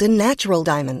identical to natural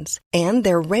diamonds, and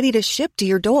they're ready to ship to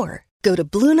your door. Go to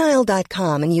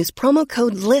BlueNile.com and use promo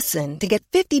code LISTEN to get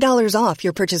 $50 off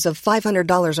your purchase of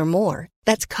 $500 or more.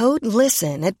 That's code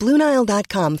LISTEN at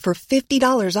BlueNile.com for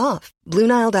 $50 off.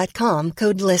 BlueNile.com,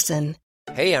 code LISTEN.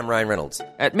 Hey, I'm Ryan Reynolds.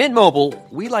 At Mint Mobile,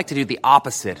 we like to do the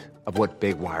opposite of what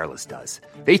Big Wireless does.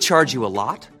 They charge you a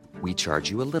lot, we charge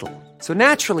you a little. So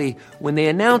naturally, when they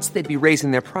announced they'd be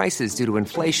raising their prices due to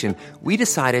inflation, we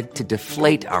decided to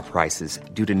deflate our prices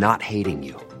due to not hating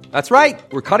you. That's right.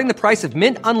 We're cutting the price of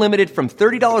Mint Unlimited from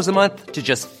 $30 a month to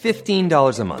just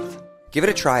 $15 a month. Give it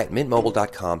a try at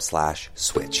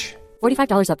mintmobile.com/switch.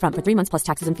 $45 up front for 3 months plus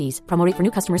taxes and fees. Promo rate for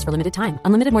new customers for limited time.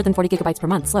 Unlimited more than 40 gigabytes per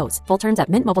month. Slows full terms at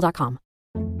mintmobile.com.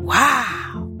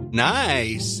 Wow.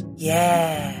 Nice.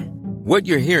 Yeah. What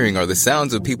you're hearing are the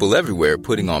sounds of people everywhere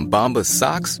putting on Bombas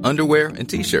socks, underwear, and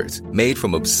T-shirts made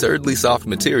from absurdly soft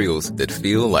materials that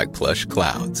feel like plush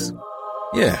clouds.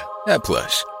 Yeah, that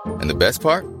plush. And the best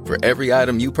part? For every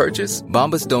item you purchase,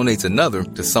 Bombas donates another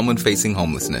to someone facing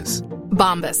homelessness.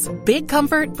 Bombas. Big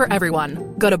comfort for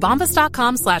everyone. Go to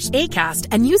bombas.com/ACAST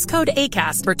and use code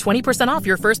ACAST for 20% off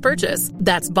your first purchase.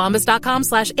 That's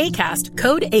bombas.com/ACAST.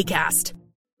 Code ACAST.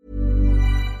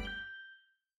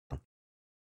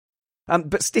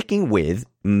 But sticking with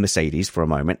Mercedes for a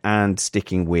moment, and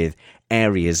sticking with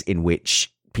areas in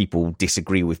which people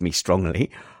disagree with me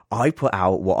strongly, I put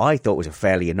out what I thought was a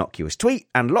fairly innocuous tweet,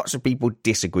 and lots of people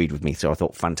disagreed with me. So I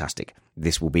thought, fantastic.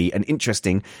 This will be an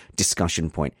interesting discussion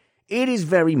point. It is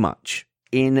very much,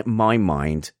 in my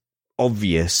mind,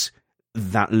 obvious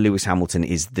that Lewis Hamilton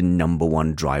is the number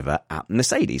one driver at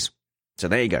Mercedes. So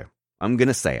there you go. I'm going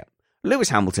to say it. Lewis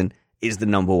Hamilton is the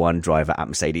number one driver at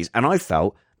Mercedes. And I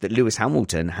felt that Lewis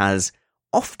Hamilton has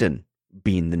often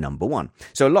been the number one.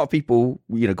 So a lot of people,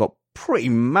 got pretty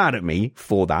mad at me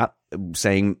for that,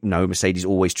 saying, no, Mercedes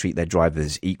always treat their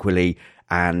drivers equally.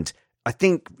 And I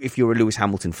think if you're a Lewis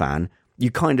Hamilton fan,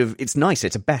 it's nicer,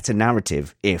 it's a better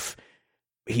narrative if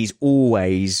he's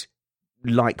always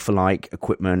like for like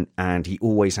equipment and he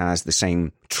always has the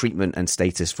same treatment and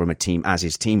status from a team as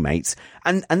his teammates.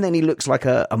 And then he looks like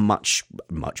a much,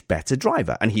 much better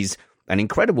driver. And he's an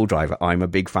incredible driver. I'm a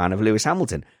big fan of Lewis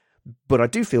Hamilton. But I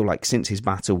do feel like since his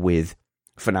battle with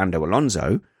Fernando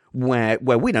Alonso, where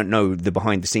we don't know the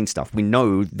behind the scenes stuff, we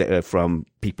know that from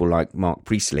people like Mark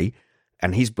Priestley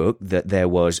and his book that there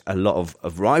was a lot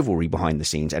of rivalry behind the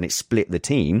scenes and it split the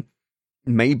team.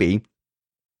 Maybe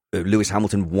Lewis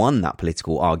Hamilton won that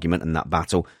political argument and that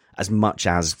battle as much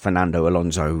as Fernando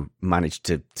Alonso managed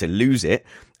to lose it.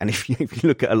 And if you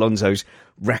look at Alonso's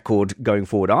record going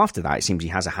forward after that, it seems he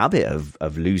has a habit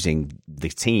of losing the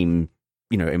team,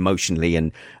 emotionally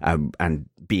and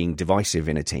being divisive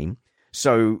in a team.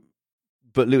 So,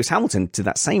 but Lewis Hamilton, to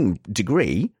that same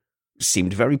degree,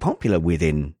 seemed very popular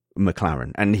within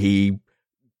McLaren, and he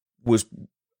was,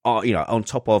 on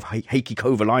top of Heikki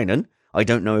Kovalainen. I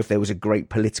don't know if there was a great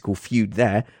political feud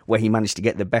there where he managed to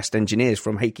get the best engineers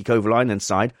from Heikki Kovalainen's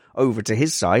side over to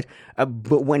his side.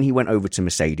 But when he went over to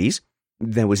Mercedes,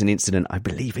 there was an incident, I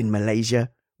believe, in Malaysia,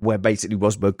 where basically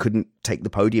Rosberg couldn't take the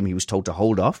podium. He was told to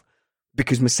hold off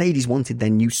because Mercedes wanted their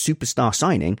new superstar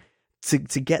signing to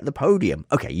get the podium.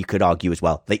 Okay, you could argue as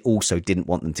well, they also didn't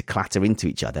want them to clatter into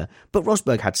each other. But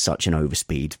Rosberg had such an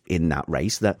overspeed in that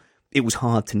race that it was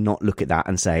hard to not look at that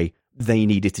and say they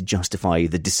needed to justify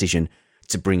the decision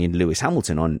to bring in Lewis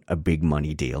Hamilton on a big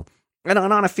money deal. And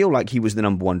I feel like he was the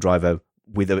number one driver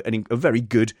with a very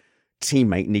good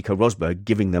teammate, Nico Rosberg,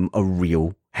 giving them a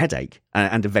real headache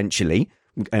and eventually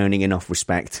earning enough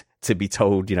respect to be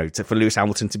told, for Lewis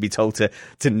Hamilton to be told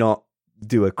to not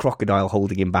do a crocodile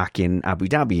holding him back in Abu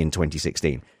Dhabi in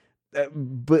 2016.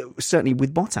 But certainly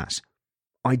with Bottas,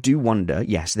 I do wonder,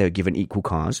 yes, they were given equal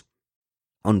cars,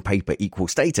 on paper equal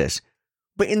status,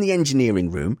 but in the engineering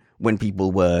room, when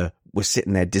people were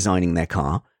sitting there designing their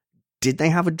car, did they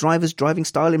have a driver's driving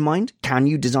style in mind? Can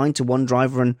you design to one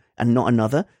driver and not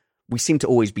another? We seem to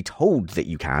always be told that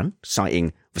you can,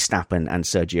 citing Verstappen and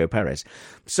Sergio Perez.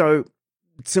 So,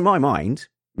 to my mind,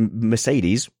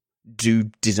 Mercedes do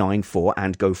design for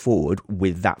and go forward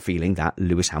with that feeling that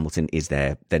Lewis Hamilton is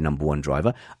their number one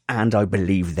driver. And I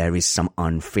believe there is some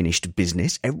unfinished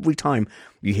business. Every time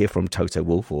you hear from Toto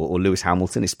Wolff or Lewis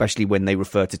Hamilton, especially when they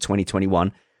refer to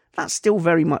 2021, that's still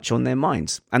very much on their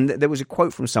minds. And there was a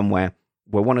quote from somewhere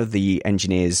where one of the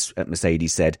engineers at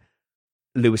Mercedes said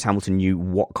Lewis Hamilton knew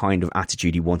what kind of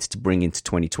attitude he wanted to bring into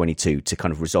 2022 to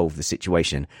kind of resolve the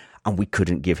situation, and we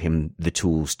couldn't give him the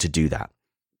tools to do that.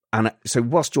 And so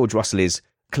whilst George Russell is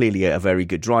clearly a very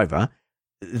good driver,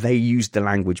 they used the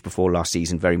language before last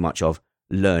season very much of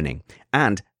learning.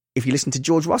 And if you listen to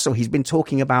George Russell, he's been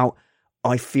talking about,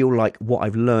 I feel like what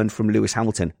I've learned from Lewis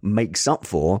Hamilton makes up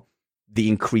for the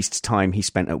increased time he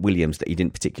spent at Williams that he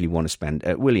didn't particularly want to spend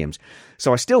at Williams.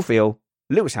 So I still feel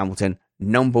Lewis Hamilton,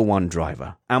 number one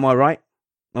driver. Am I right?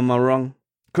 Am I wrong?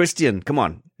 Christian, come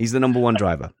on. He's the number one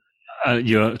driver.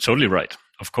 You're totally right.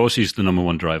 Of course, he's the number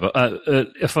one driver.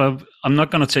 I'm not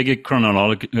going to take it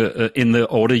chronologically in the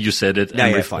order you said it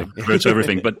and refer to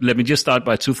everything. But let me just start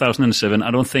by 2007. I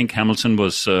don't think Hamilton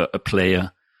was a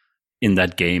player in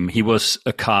that game. He was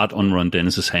a card on Ron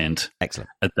Dennis's hand. Excellent.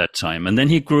 At that time. And then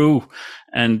he grew.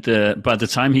 And by the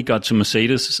time he got to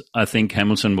Mercedes, I think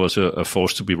Hamilton was a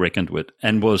force to be reckoned with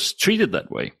and was treated that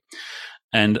way.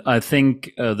 And I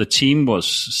think the team was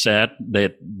sad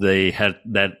that they had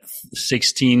that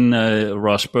 16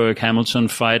 Rosberg-Hamilton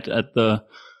fight at the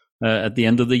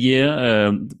end of the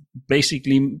year.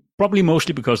 Basically, probably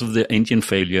mostly because of the engine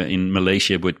failure in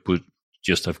Malaysia, which would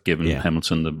just have given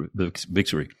Hamilton the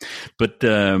victory. But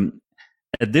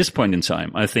at this point in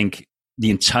time, I think the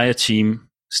entire team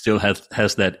still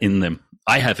has that in them.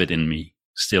 I have it in me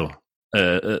still.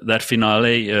 That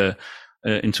finale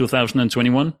in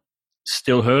 2021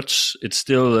 still hurts. It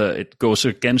still it goes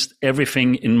against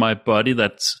everything in my body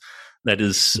that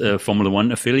is Formula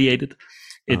One affiliated.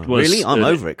 It was really. I'm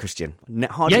over it, Christian.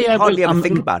 Hardly ever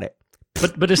think about it.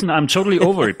 But listen, I'm totally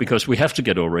over it because we have to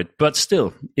get over it. But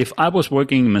still, if I was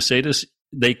working in Mercedes,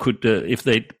 they could, if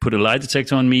they put a lie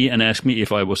detector on me and ask me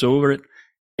if I was over it,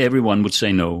 everyone would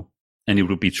say no, and it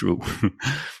would be true,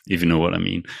 if you know what I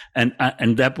mean. And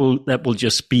that will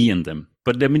just be in them.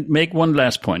 But let me make one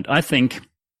last point. I think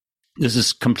this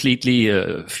is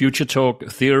completely future talk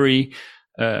theory,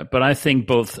 but I think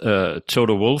both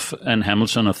Toto Wolff and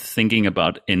Hamilton are thinking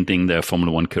about ending their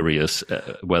Formula One careers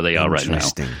where they are right now.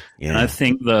 Yeah. And I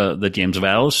think the James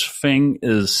Vowles thing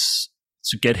is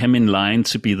to get him in line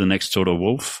to be the next Toto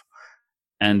Wolff,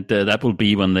 and that will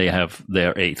be when they have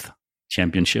their 8th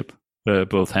championship,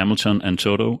 both Hamilton and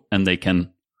Toto, and they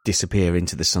can disappear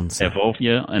into the sunset. Evolve,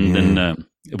 and then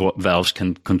Vowles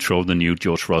can control the new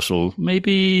George Russell,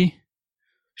 maybe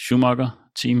Schumacher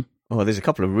team. Oh, there's a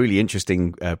couple of really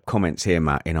interesting comments here,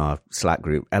 Matt, in our Slack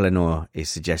group. Eleanor is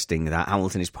suggesting that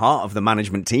Hamilton is part of the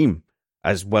management team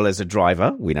as well as a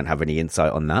driver. We don't have any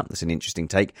insight on that. That's an interesting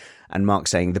take. And Mark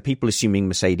saying the people assuming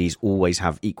Mercedes always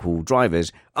have equal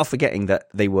drivers are forgetting that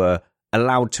they were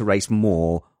allowed to race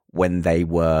more when they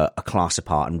were a class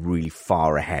apart and really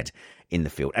far ahead in the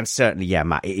field. And certainly,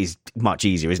 Matt, it is much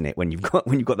easier, isn't it? When you've got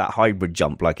that hybrid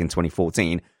jump like in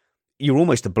 2014, you're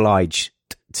almost obliged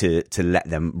to let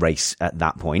them race at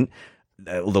that point,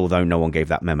 although no one gave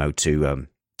that memo to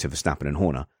Verstappen and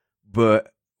Horner.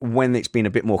 But when it's been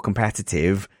a bit more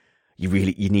competitive, you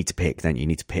need to pick. Then you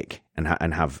need to pick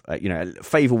and have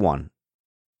favor one.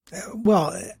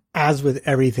 Well, as with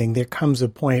everything, there comes a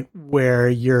point where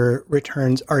your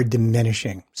returns are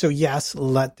diminishing. So yes,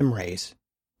 let them race,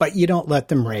 but you don't let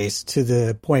them race to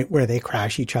the point where they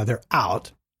crash each other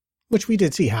out, which we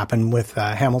did see happen with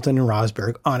Hamilton and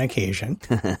Rosberg on occasion.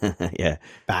 Yeah.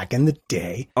 Back in the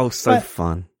day. Oh, so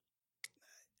fun.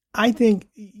 I think,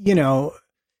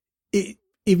 if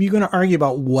you're going to argue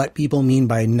about what people mean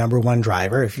by number one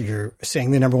driver, if you're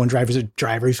saying the number one driver is a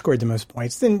driver who scored the most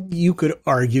points, then you could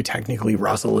argue technically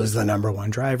Russell is the number one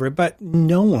driver, but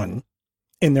no one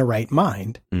in their right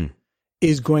mind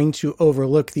is going to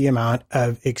overlook the amount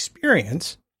of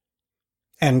experience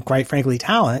and, quite frankly,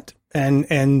 talent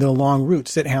and the long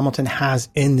routes that Hamilton has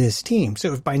in this team.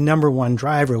 So if by number one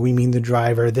driver, we mean the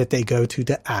driver that they go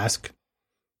to ask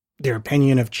their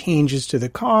opinion of changes to the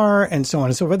car and so on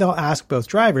and so forth, they'll ask both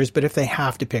drivers. But if they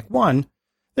have to pick one,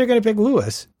 they're going to pick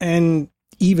Lewis. And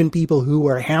even people who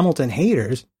are Hamilton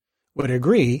haters would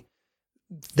agree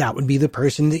that would be the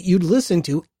person that you'd listen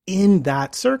to in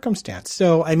that circumstance.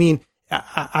 So, I mean,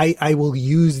 I will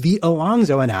use the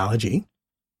Alonso analogy.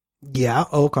 Yeah,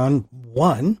 Ocon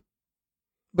won,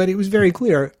 but it was very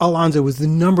clear Alonso was the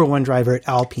number one driver at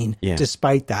Alpine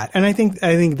despite that. And I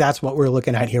think that's what we're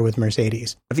looking at here with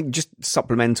Mercedes. I think just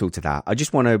supplemental to that, I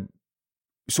just want to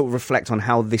sort of reflect on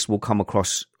how this will come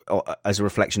across as a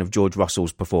reflection of George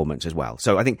Russell's performance as well.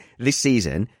 So I think this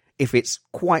season, if it's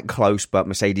quite close, but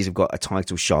Mercedes have got a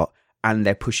title shot and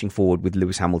they're pushing forward with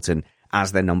Lewis Hamilton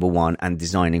as their number one and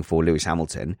designing for Lewis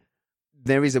Hamilton,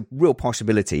 there is a real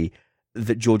possibility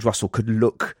that George Russell could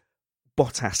look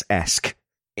Bottas-esque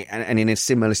and in a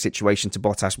similar situation to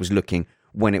Bottas was looking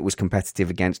when it was competitive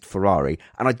against Ferrari.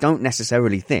 And I don't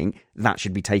necessarily think that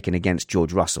should be taken against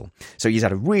George Russell. So he's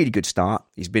had a really good start.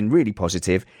 He's been really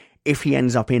positive. If he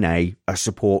ends up in a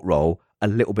support role, a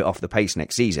little bit off the pace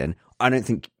next season, I don't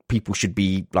think people should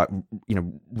be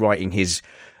writing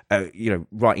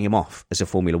him off as a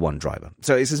Formula One driver.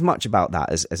 So it's as much about that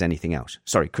as anything else.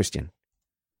 Sorry, Christian.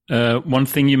 One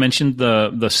thing you mentioned,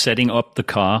 the setting up the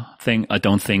car thing. I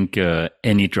don't think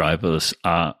any drivers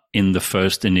are in the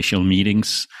first initial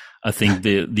meetings. I think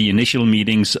the initial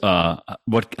meetings are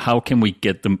how can we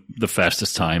get the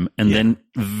fastest time, and then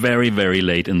very, very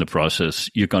late in the process,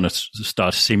 you're going to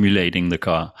start simulating the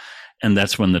car. And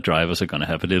that's when the drivers are going to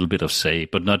have a little bit of say,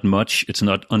 but not much. It's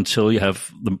not until you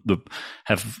have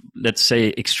let's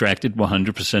say, extracted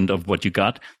 100% of what you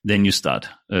got, then you start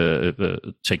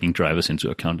taking drivers into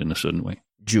account in a certain way.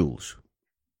 Jules.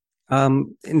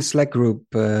 In the Slack group,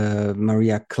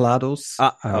 Maria Klados.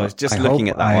 I was just looking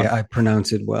at that one. I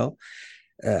pronounce it well.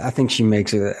 I think she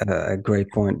makes a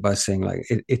great point by saying like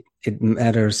it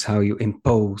matters how you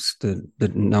impose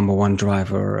the number one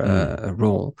driver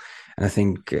role. And I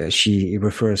think she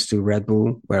refers to Red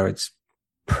Bull, where it's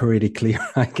pretty clear,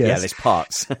 I guess. Yeah, there's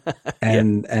parts.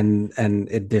 and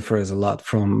it differs a lot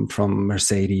from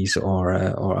Mercedes or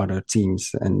other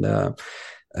teams. And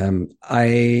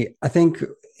I think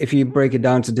if you break it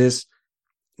down to this,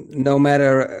 no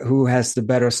matter who has the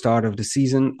better start of the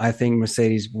season, I think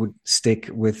Mercedes would stick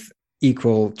with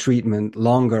equal treatment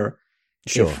longer.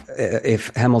 Sure.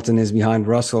 If Hamilton is behind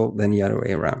Russell, then the other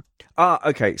way around.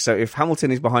 Okay. So if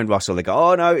Hamilton is behind Russell, they go,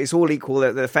 oh no, it's all equal.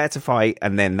 They're fair to fight.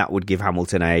 And then that would give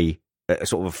Hamilton a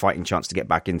sort of a fighting chance to get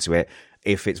back into it.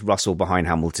 If it's Russell behind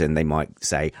Hamilton, they might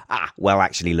say, well,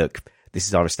 actually, look, this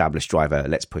is our established driver.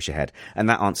 Let's push ahead. And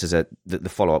that answers the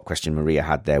follow-up question Maria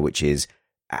had there, which is,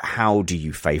 how do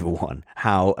you favour one?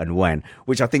 How and when?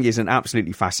 Which I think is an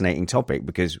absolutely fascinating topic,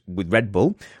 because with Red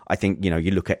Bull, I think,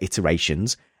 you look at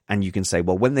iterations and you can say,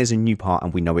 well, when there's a new part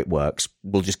and we know it works,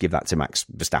 we'll just give that to Max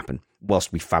Verstappen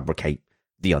whilst we fabricate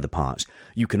the other parts.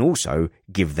 You can also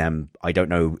give them, I don't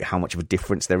know how much of a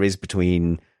difference there is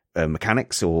between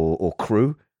mechanics or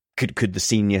crew. Could the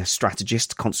senior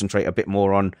strategist concentrate a bit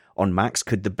more on Max?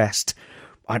 Could the best,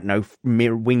 I don't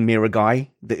know, wing mirror guy,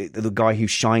 the guy who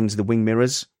shines the wing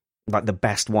mirrors, like the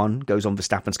best one, goes on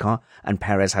Verstappen's car, and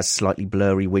Perez has slightly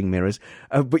blurry wing mirrors.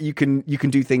 But you can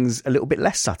do things a little bit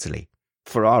less subtly.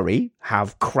 Ferrari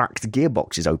have cracked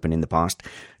gearboxes open in the past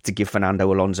to give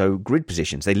Fernando Alonso grid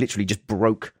positions. They literally just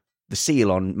broke the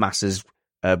seal on Massa's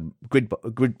grid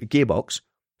gearbox,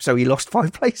 so he lost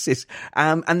 5 places.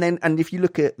 And if you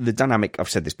look at the dynamic, I've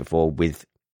said this before, with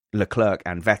Leclerc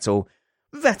and Vettel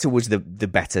was the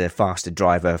better, faster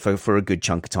driver for a good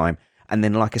chunk of time. And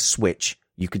then like a switch,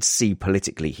 you could see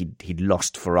politically he'd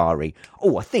lost Ferrari.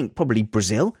 Oh, I think probably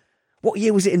Brazil. What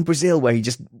year was it in Brazil where he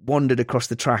just wandered across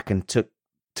the track and took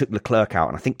Leclerc out,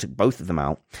 and I think took both of them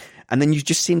out? And then you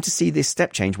just seem to see this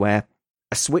step change where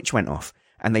a switch went off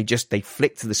and they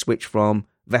flicked the switch from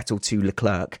Vettel to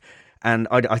Leclerc. And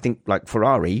I think like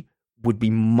Ferrari would be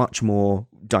much more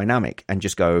dynamic and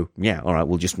just go, yeah, all right,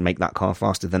 we'll just make that car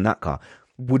faster than that car.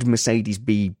 Would Mercedes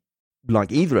be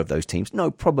like either of those teams? No,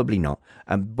 probably not.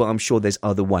 But I'm sure there's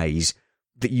other ways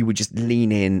that you would just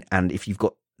lean in, and if you've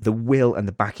got the will and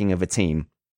the backing of a team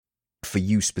for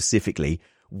you specifically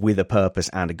with a purpose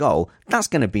and a goal, that's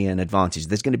going to be an advantage.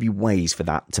 There's going to be ways for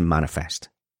that to manifest.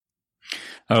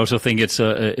 I also think it's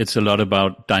a lot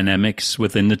about dynamics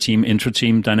within the team,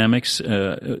 intra-team dynamics,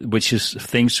 which is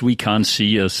things we can't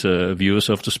see as viewers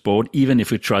of the sport. Even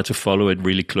if we try to follow it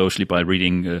really closely by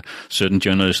reading certain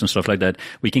journalists and stuff like that,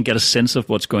 we can get a sense of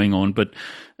what's going on. But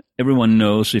everyone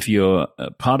knows if you're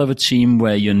a part of a team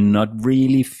where you're not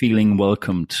really feeling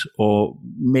welcomed, or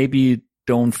maybe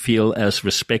don't feel as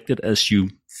respected as you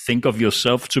think of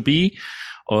yourself to be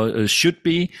or should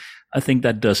be. I think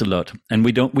that does a lot, and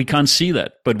we can't see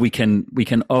that, but we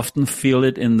can often feel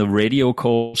it in the radio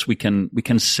calls. We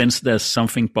can sense there's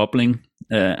something bubbling,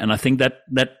 and I think that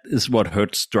is what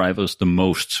hurts drivers the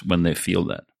most when they feel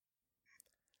that.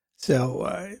 So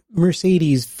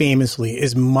Mercedes famously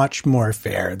is much more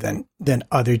fair than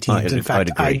other teams. In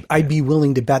fact, I'd be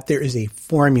willing to bet there is a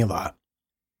formula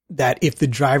that if the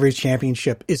Drivers'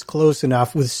 Championship is close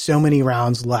enough with so many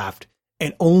rounds left,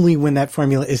 and only when that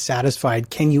formula is satisfied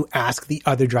can you ask the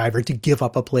other driver to give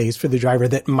up a place for the driver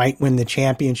that might win the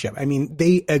championship. I mean,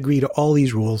 they agree to all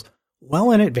these rules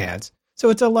well in advance, so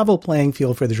it's a level playing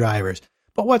field for the drivers.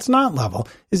 But what's not level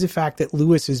is the fact that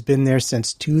Lewis has been there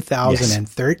since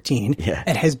 2013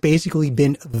 and has basically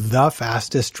been the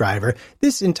fastest driver.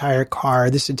 This entire car,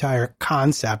 this entire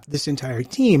concept, this entire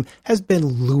team has been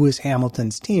Lewis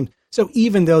Hamilton's team. So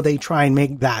even though they try and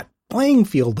make that playing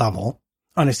field level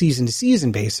on a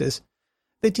season-to-season basis,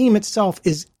 the team itself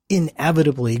is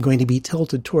inevitably going to be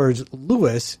tilted towards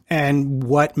Lewis and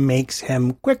what makes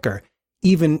him quicker,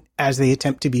 even as they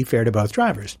attempt to be fair to both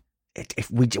drivers.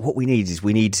 What we need is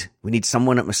we need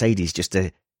someone at Mercedes just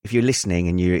to, if you're listening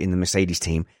and you're in the Mercedes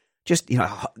team, just,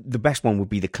 the best one would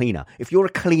be the cleaner. If you're a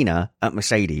cleaner at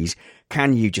Mercedes,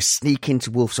 can you just sneak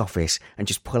into Wolff's office and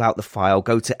just pull out the file,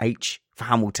 go to H for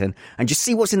Hamilton and just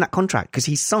see what's in that contract? Because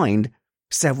he's signed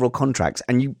several contracts,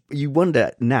 and you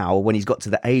wonder now, when he's got to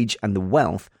the age and the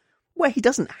wealth where he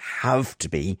doesn't have to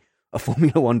be a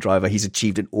Formula One driver, he's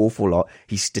achieved an awful lot.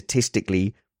 He's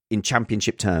statistically, in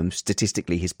championship terms,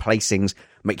 statistically, his placings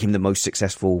make him the most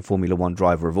successful Formula One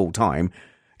driver of all time.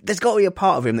 There's got to be a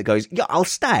part of him that goes, yeah, I'll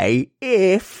stay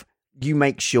if you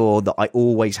make sure that I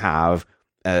always have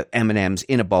M&Ms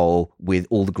in a bowl with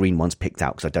all the green ones picked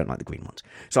out, because I don't like the green ones.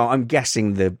 So I'm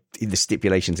guessing the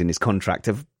stipulations in his contract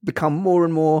have become more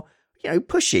and more,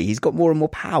 pushy. He's got more and more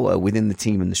power within the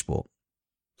team and the sport.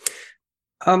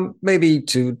 Maybe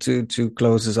to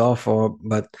close this off,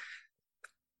 but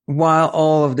while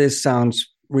all of this sounds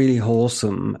really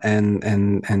wholesome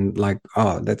and like,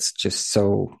 oh, that's just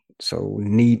so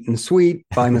neat and sweet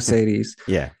by Mercedes.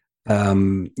 Yeah.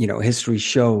 History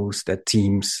shows that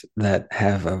teams that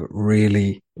have a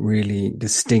really, really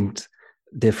distinct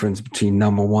difference between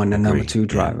number one and number two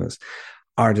drivers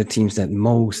are the teams that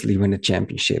mostly win the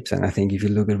championships. And I think if you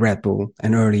look at Red Bull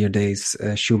and earlier days,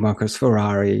 Schumacher's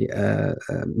Ferrari,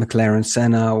 McLaren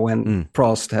Senna, when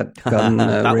Prost had gotten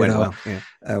rid of,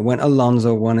 when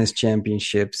Alonso won his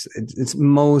championships, it's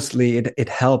mostly, it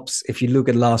helps. If you look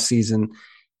at last season,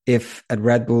 if at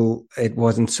Red Bull it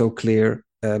wasn't so clear,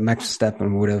 Max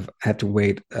Verstappen would have had to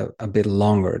wait a bit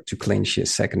longer to clinch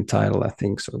his second title, I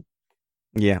think. So,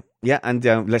 yeah, and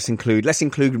let's include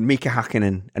Mika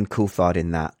Hakkinen and Coulthard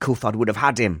in that. Coulthard would have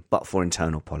had him, but for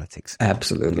internal politics.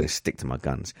 Absolutely, I'm going to stick to my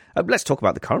guns. Let's talk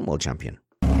about the current world champion.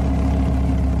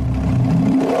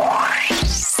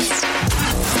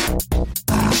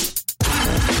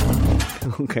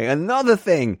 Okay, another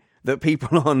thing that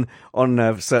people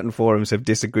on certain forums have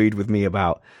disagreed with me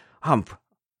about.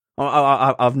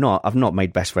 I've not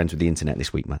made best friends with the internet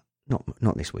this week, Matt.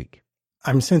 Not this week.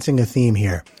 I'm sensing a theme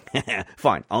here.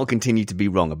 Fine, I'll continue to be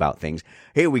wrong about things.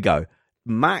 Here we go.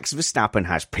 Max Verstappen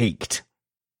has peaked.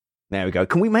 There we go.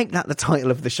 Can we make that the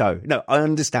title of the show? No, I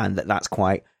understand that that's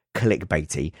quite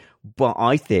clickbaity, but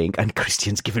I think, and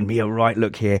Christian's given me a right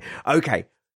look here. Okay,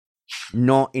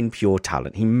 not in pure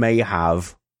talent. He may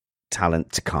have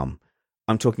talent to come.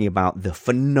 I'm talking about the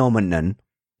phenomenon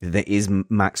that is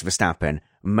Max Verstappen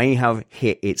may have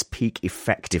hit its peak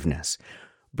effectiveness,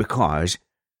 because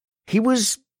he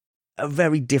was a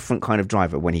very different kind of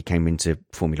driver when he came into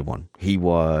Formula One. He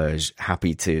was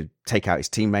happy to take out his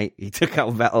teammate. He took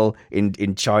out Vettel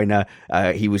in China.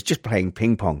 He was just playing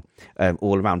ping pong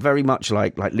all around, very much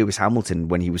like Lewis Hamilton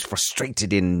when he was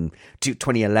frustrated in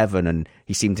 2011 and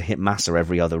he seemed to hit Massa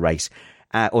every other race.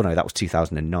 That was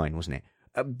 2009, wasn't it?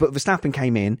 But Verstappen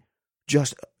came in,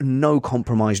 just no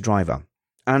compromise driver.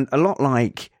 And a lot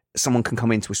like someone can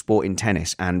come into a sport in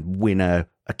tennis and win a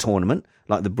tournament,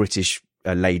 like the British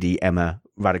lady Emma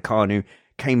Raducanu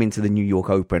came into the New York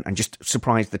Open and just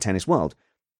surprised the tennis world.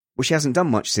 Well, she hasn't done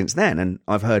much since then. And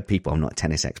I've heard people, I'm not a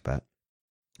tennis expert,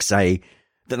 say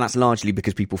that that's largely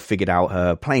because people figured out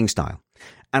her playing style.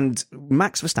 And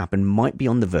Max Verstappen might be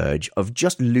on the verge of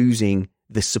just losing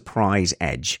the surprise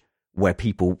edge where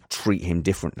people treat him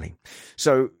differently.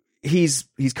 So he's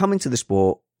come into the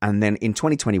sport, and then in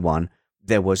 2021,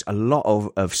 there was a lot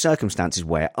of circumstances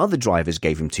where other drivers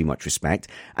gave him too much respect,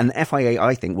 and the FIA,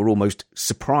 I think, were almost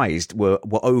surprised, were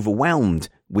overwhelmed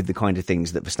with the kind of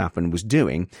things that Verstappen was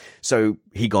doing. So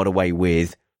he got away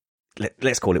with,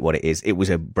 let's call it what it is. It was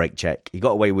a brake check. He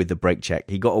got away with the brake check.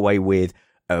 He got away with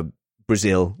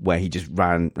Brazil, where he just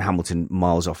ran Hamilton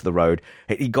miles off the road.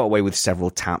 He got away with several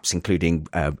taps, including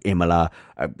Imola.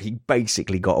 He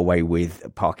basically got away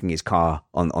with parking his car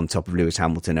on top of Lewis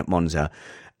Hamilton at Monza.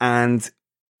 And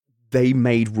they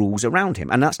made rules around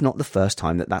him. And that's not the first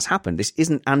time that that's happened. This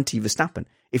isn't anti-Verstappen.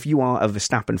 If you are a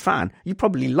Verstappen fan, you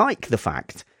probably like the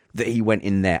fact that he went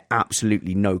in there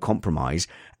absolutely no compromise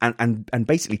and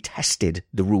basically tested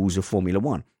the rules of Formula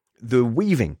One. The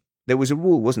weaving. There was a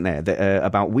rule, wasn't there, that,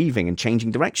 about weaving and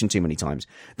changing direction too many times.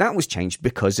 That was changed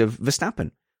because of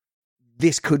Verstappen.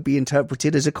 This could be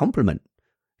interpreted as a compliment.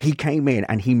 He came in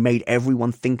and he made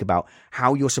everyone think about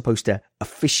how you're supposed to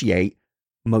officiate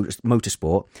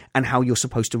motorsport and how you're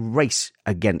supposed to race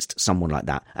against someone like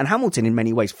that. And Hamilton, in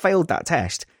many ways, failed that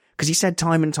test because he said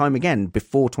time and time again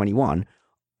before 21,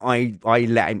 I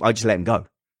just let him go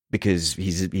because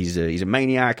he's a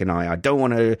maniac and I don't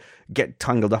want to get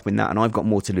tangled up in that and I've got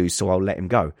more to lose, so I'll let him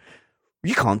go.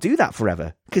 You can't do that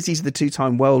forever because he's the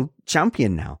 2-time world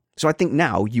champion now. So I think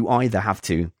now you either have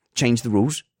to change the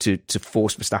rules to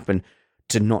force Verstappen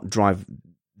to not drive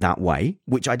that way,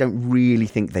 which I don't really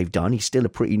think they've done. He's still a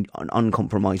pretty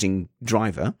uncompromising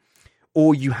driver.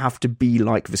 Or you have to be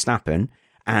like Verstappen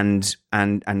and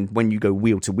when you go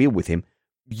wheel to wheel with him,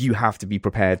 you have to be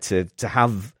prepared to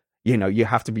have, you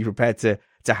have to be prepared to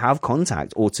have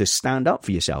contact or to stand up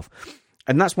for yourself.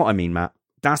 And that's what I mean, Matt.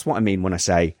 That's what I mean when I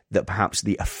say that perhaps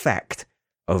the effect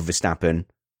of Verstappen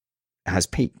has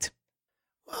peaked.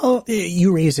 Well,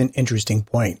 you raise an interesting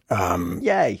point.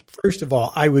 Yay. First of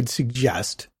all, I would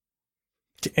suggest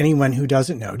to anyone who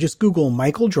doesn't know, just Google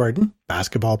Michael Jordan,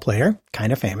 basketball player,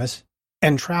 kind of famous,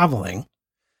 and traveling,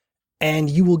 and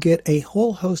you will get a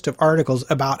whole host of articles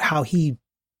about how he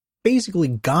basically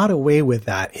got away with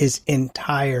that his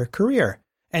entire career.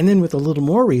 And then with a little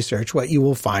more research, what you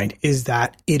will find is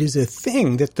that it is a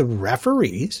thing that the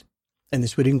referees, and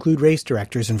this would include race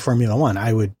directors in Formula One,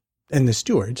 and the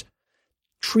stewards,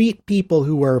 treat people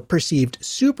who are perceived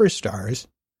superstars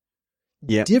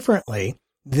differently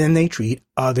than they treat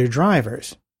other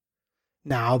drivers.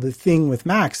 Now, the thing with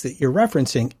Max that you're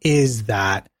referencing is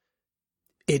that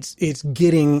it's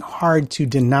getting hard to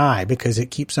deny because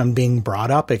it keeps on being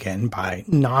brought up again by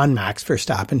non-Max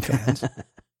Verstappen fans.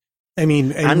 I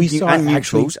mean, and we saw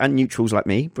neutrals like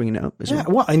me bringing it up as well.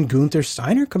 Well, and Gunther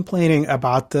Steiner complaining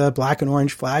about the black and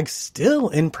orange flag still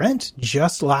in print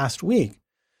just last week.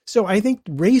 So I think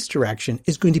race direction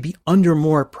is going to be under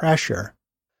more pressure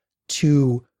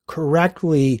to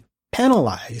correctly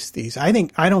penalize these. I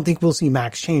don't think we'll see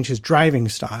Max change his driving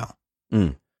style.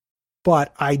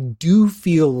 But I do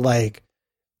feel like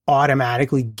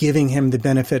automatically giving him the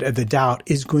benefit of the doubt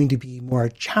is going to be more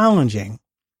challenging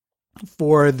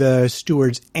for the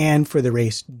stewards and for the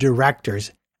race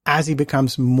directors as he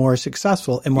becomes more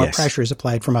successful and more pressure is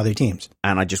applied from other teams.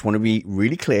 And I just want to be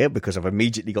really clear because I've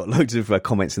immediately got loads of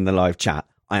comments in the live chat.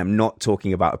 I am not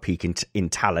talking about a peak in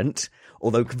talent,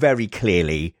 although very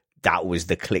clearly that was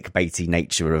the clickbaity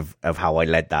nature of how I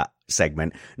led that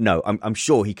segment. No, I'm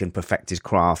sure he can perfect his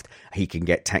craft. He can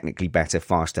get technically better,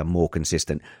 faster, more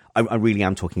consistent. I really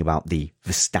am talking about the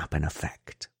Verstappen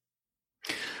effect.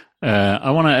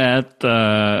 I want to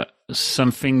add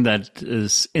something that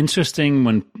is interesting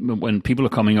when people are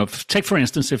coming up. Take, for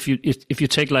instance, if you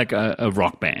take like a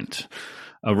rock band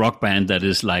that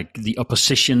is like the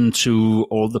opposition to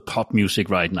all the pop music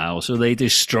right now. So they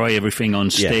destroy everything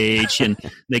on stage and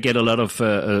they get a lot of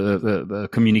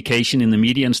communication in the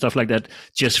media and stuff like that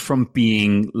just from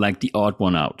being like the odd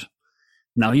one out.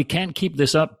 Now you can't keep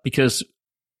this up because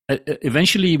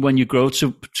eventually when you grow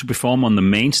to perform on the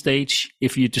main stage,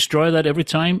 if you destroy that every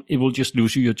time, it will just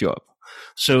lose you your job.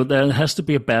 So there has to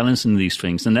be a balance in these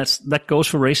things, and that goes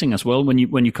for racing as well. When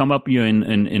you come up, you're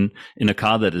in a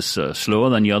car that is slower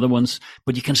than the other ones,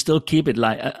 but you can still keep it.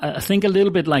 Like I think a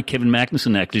little bit like Kevin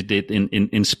Magnussen actually did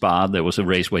in Spa. There was a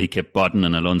race where he kept Button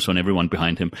and Alonso and everyone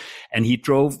behind him, and he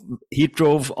drove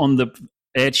on the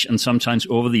edge and sometimes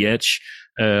over the edge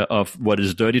of what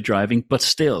is dirty driving, but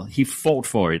still he fought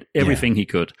for it everything he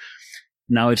could.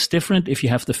 Now it's different if you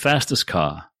have the fastest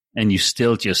car and you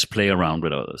still just play around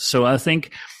with others. So I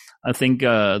think not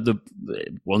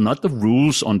the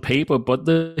rules on paper, but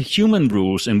the human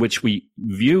rules in which we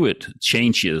view it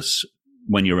changes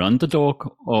when you're underdog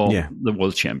or the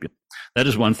world champion. That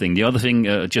is one thing. The other thing,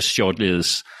 just shortly,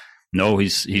 is No,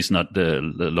 he's not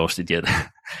lost it yet.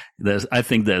 I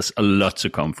think there's a lot to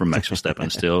come from Max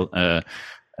Verstappen still,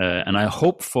 and I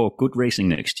hope for good racing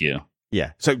next year.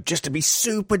 Yeah. So just to be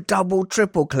super double,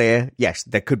 triple clear, yes,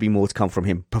 there could be more to come from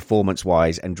him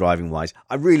performance-wise and driving-wise.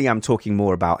 I really am talking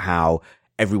more about how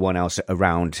everyone else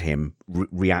around him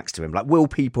reacts to him. Like, will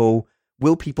people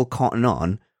cotton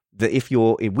on that if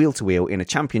you're wheel-to-wheel in a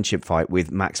championship fight with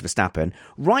Max Verstappen,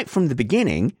 right from the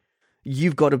beginning,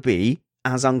 you've got to be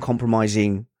as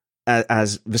uncompromising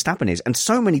as Verstappen is. And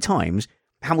so many times,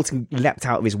 Hamilton leapt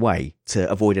out of his way to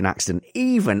avoid an accident,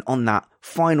 even on that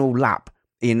final lap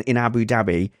in Abu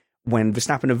Dhabi, when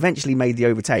Verstappen eventually made the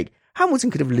overtake.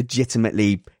 Hamilton could have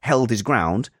legitimately held his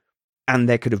ground and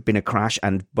there could have been a crash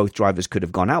and both drivers could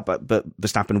have gone out, but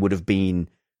Verstappen would have been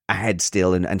ahead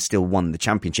still and still won the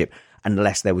championship,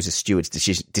 unless there was a steward's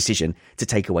decision to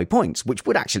take away points, which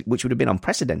would have been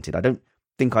unprecedented. I don't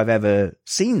think I've ever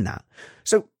seen that.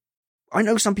 So I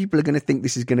know some people are going to think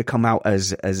this is going to come out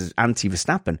as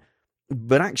anti-Verstappen,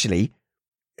 but actually,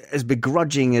 as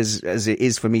begrudging as it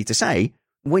is for me to say,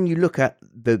 when you look at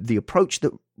the approach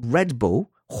that Red Bull,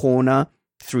 Horner,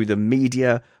 through the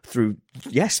media, through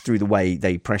the way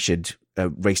they pressured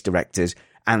race directors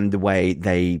and the way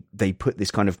they put this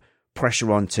kind of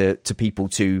pressure on to people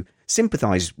to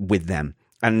sympathise with them.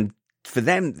 And for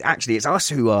them, actually, it's us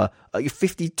who are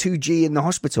 52G in the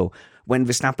hospital when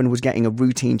Verstappen was getting a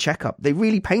routine checkup. They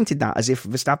really painted that as if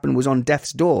Verstappen was on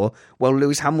death's door while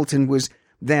Lewis Hamilton was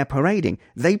there parading.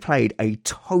 They played a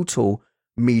total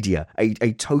media,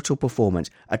 a total performance,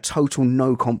 a total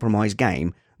no compromise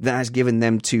game that has given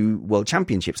them 2 world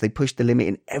championships. They pushed the limit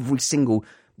in every single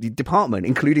department,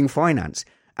 including finance.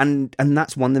 And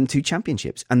that's won them 2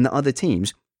 championships. And the other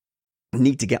teams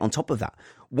need to get on top of that.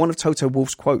 One of Toto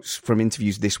Wolff's quotes from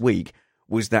interviews this week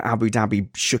was that Abu Dhabi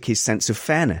shook his sense of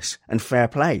fairness and fair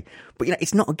play. But,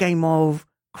 it's not a game of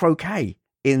croquet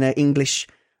in an English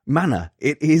manner.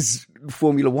 It is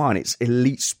Formula One. It's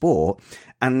elite sport.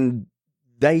 And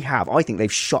I think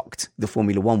they've shocked the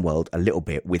Formula One world a little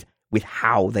bit with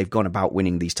how they've gone about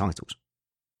winning these titles.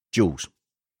 Jules.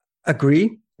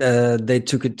 Agree. They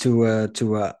took it to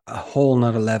a whole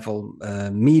nother level,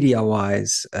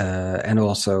 media-wise, and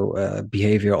also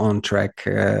behavior on track,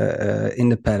 in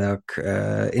the paddock,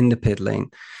 in the pit lane.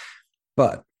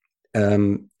 But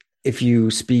if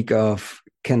you speak of,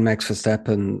 can Max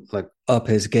Verstappen up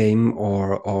his game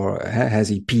or has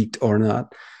he peaked or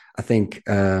not, I think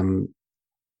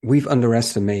we've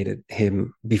underestimated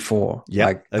him before.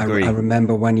 Yeah, agree. I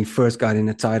remember when he first got in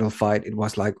a title fight, it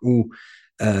was like,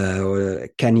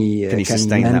 can he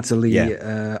mentally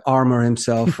armor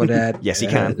himself for that? Yes, he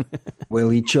can.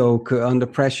 Will he choke under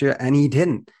pressure? And he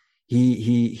didn't.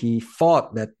 He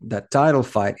fought that title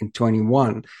fight in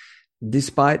 21,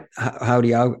 despite how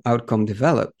the outcome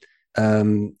developed.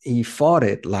 He fought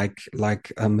it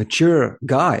like a mature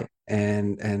guy,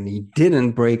 and he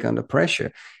didn't break under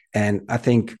pressure. And I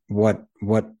think what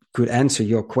could answer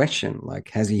your question, like,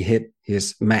 has he hit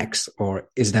his max or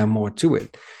is there more to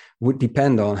it, would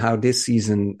depend on how this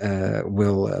season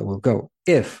will go.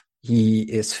 If he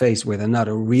is faced with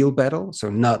another real battle, so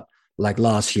not like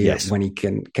last year when he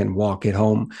can walk it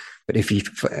home, but if he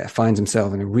finds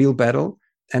himself in a real battle,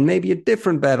 and maybe a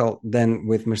different battle than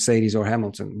with Mercedes or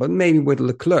Hamilton, but maybe with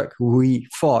Leclerc, who he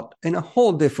fought in a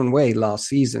whole different way last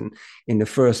season, in the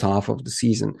first half of the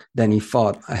season, than he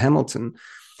fought Hamilton.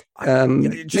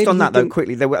 Just on that, though,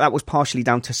 quickly, that was partially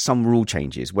down to some rule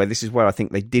changes, where this is where I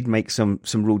think they did make some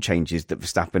rule changes that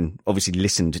Verstappen obviously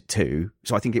listened to.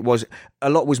 So I think a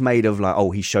lot was made of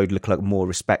he showed Leclerc more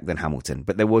respect than Hamilton,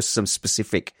 but there was some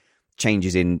specific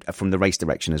changes from the race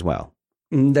direction as well.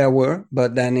 There were,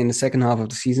 but then in the second half of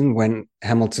the season, when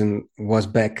Hamilton was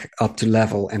back up to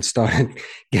level and started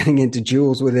getting into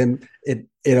duels with him,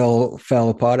 it all fell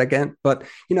apart again. But,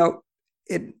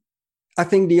 I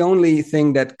think the only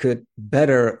thing that could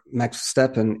better Max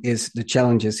Verstappen is the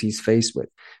challenges he's faced with,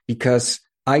 because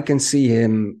I can see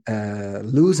him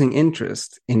losing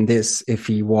interest in this if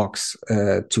he walks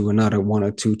to another 1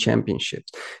 or 2 championships,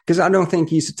 because I don't think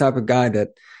he's the type of guy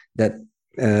that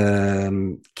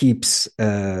keeps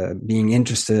being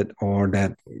interested, or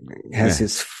that has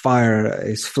his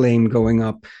flame going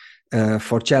up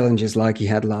for challenges like he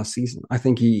had last season. I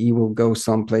think he will go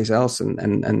someplace else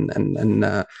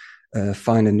and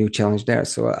find a new challenge there.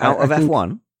 So out of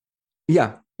F1,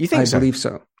 yeah, you think? I believe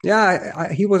so.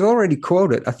 Yeah, he was already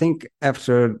quoted, I think,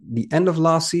 after the end of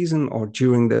last season or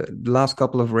during the last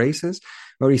couple of races,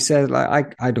 where he said,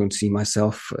 I don't see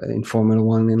myself in Formula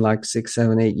One in 6,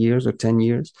 7, 8 years or 10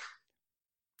 years.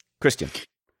 Christian.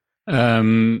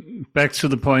 Back to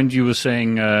the point you were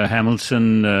saying,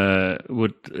 Hamilton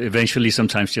would eventually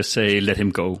sometimes just say, let him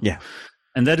go. Yeah.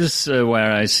 And that is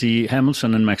where I see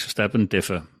Hamilton and Max Verstappen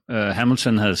differ.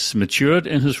 Hamilton has matured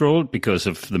in his role because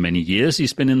of the many years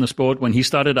he's been in the sport. When he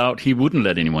started out, he wouldn't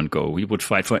let anyone go. He would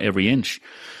fight for every inch.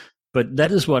 But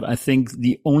that is what I think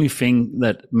the only thing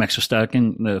that Max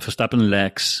Verstappen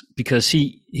lacks, because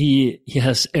he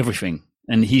has everything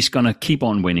and he's going to keep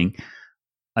on winning.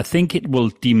 I think it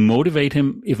will demotivate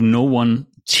him if no one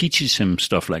teaches him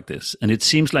stuff like this. And it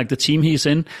seems like the team he's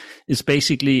in is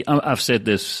basically, I've said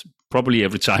this probably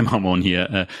every time I'm on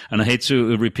here, and I hate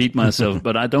to repeat myself,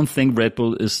 but I don't think Red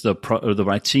Bull is the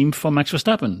right team for Max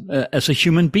Verstappen as a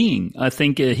human being. I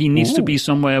think he needs to be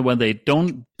somewhere where they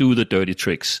don't do the dirty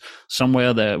tricks,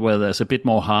 somewhere where there's a bit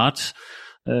more heart,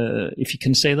 if you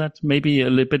can say that, maybe a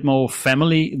little bit more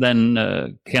family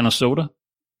than can of soda.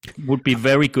 Would be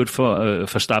very good for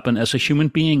Verstappen as a human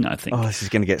being, I think. Oh, this is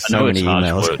going to get so many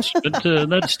emails. Words, but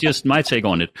that's just my take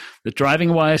on it. The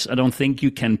driving-wise, I don't think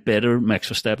you can better Max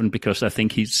Verstappen because I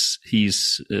think he's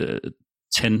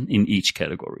 10 in each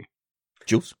category.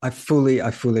 Jules? I fully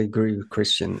agree with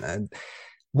Christian.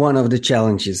 One of the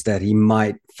challenges that he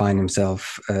might find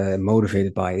himself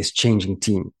motivated by is changing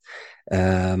team.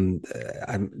 Red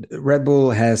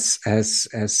Bull has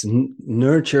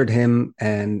nurtured him,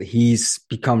 and he's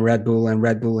become Red Bull, and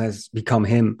Red Bull has become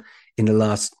him in the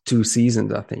last 2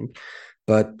 seasons, I think.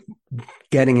 But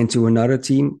getting into another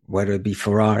team, whether it be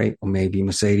Ferrari or maybe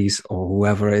Mercedes or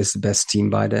whoever is the best team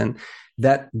by then,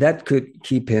 that could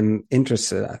keep him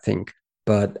interested, I think.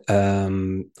 But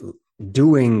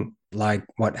doing like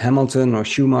what Hamilton or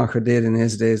Schumacher did in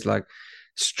his days, like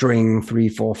string 3,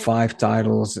 4, 5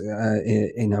 titles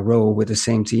in a row with the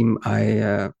same team,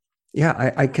 I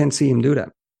can see him do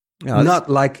that. Yeah, not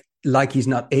like he's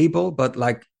not able, but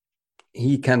like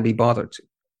he can be bothered to.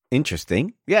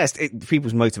 Interesting. Yes,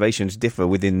 people's motivations differ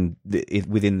within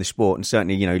the sport, and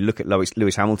certainly, look at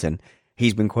Lewis Hamilton.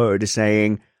 He's been quoted as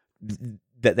saying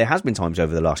that there has been times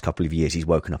over the last couple of years he's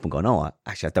woken up and gone, oh,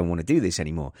 actually, I don't want to do this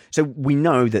anymore. So we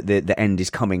know that the end is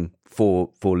coming for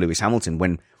Lewis Hamilton,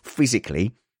 when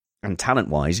physically and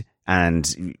talent-wise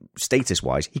and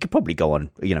status-wise, he could probably go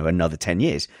on, another 10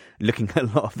 years. Looking at a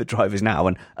lot of the drivers now,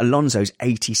 and Alonso's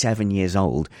 87 years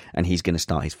old, and he's going to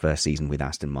start his first season with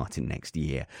Aston Martin next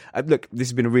year. Look, this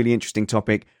has been a really interesting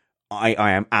topic.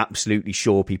 I am absolutely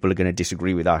sure people are going to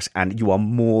disagree with us, and you are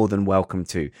more than welcome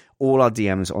to. All our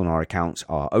DMs on our accounts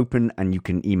are open, and you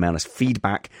can email us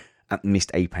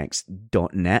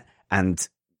feedback@missedapex.net, and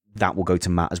that will go to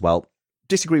Matt as well.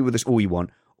 Disagree with us all you want.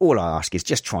 All I ask is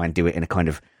just try and do it in a kind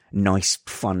of nice,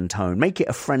 fun tone. Make it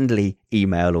a friendly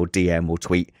email or DM or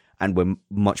tweet, and we're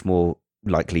much more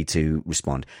likely to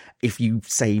respond. If you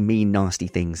say mean, nasty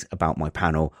things about my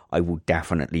panel, I will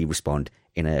definitely respond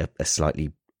in a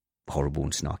slightly horrible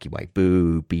and snarky way.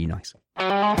 Boo, be nice.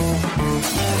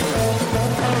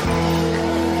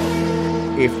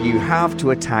 If you have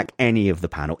to attack any of the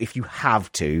panel, if you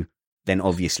have to, then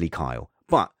obviously Kyle.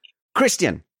 But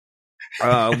Christian,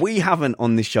 we haven't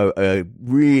on this show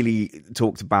really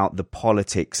talked about the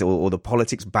politics or the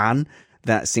politics ban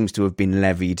that seems to have been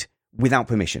levied without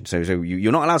permission. So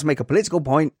you're not allowed to make a political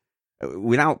point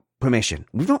without permission.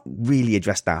 We've not really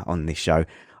addressed that on this show.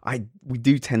 We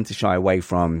do tend to shy away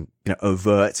from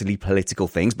overtly political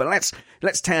things, but let's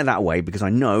tear that away, because I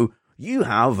know you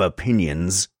have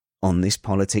opinions on this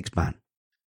politics ban.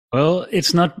 Well,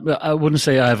 it's not. I wouldn't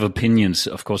say I have opinions.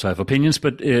 Of course, I have opinions,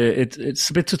 but it's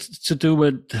a bit to do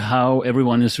with how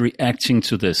everyone is reacting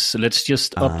to this. So let's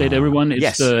just update everyone.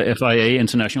 It's the FIA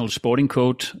International Sporting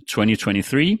Code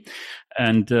 2023.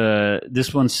 And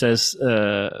this one says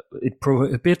it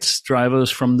prohibits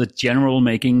drivers from the general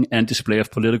making and display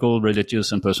of political,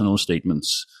 religious, and personal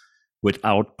statements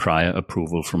without prior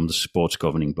approval from the sport's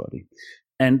governing body.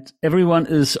 And everyone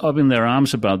is up in their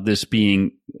arms about this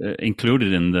being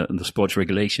included in the sports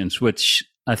regulations, which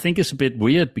I think is a bit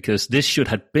weird, because this should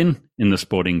have been in the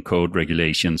sporting code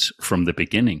regulations from the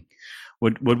beginning.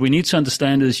 What we need to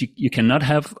understand is you cannot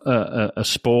have a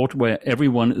sport where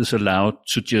everyone is allowed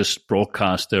to just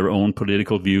broadcast their own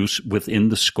political views within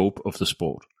the scope of the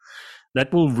sport.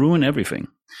 That will ruin everything.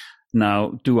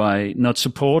 Now, do I not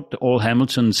support all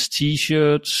Hamilton's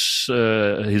T-shirts,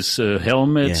 his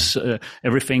helmets,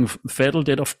 everything Vettel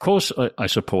did? Of course, I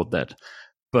support that.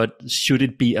 But should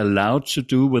it be allowed to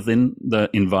do within the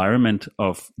environment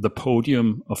of the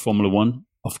podium of Formula One?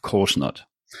 Of course not.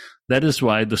 That is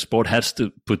why the sport has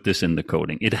to put this in the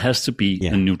coding. It has to be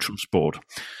a neutral sport.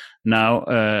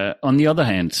 Now, on the other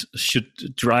hand, should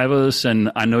drivers,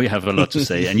 and I know you have a lot to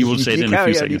say, and you will say it in a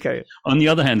few seconds. On the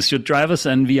other hand, should drivers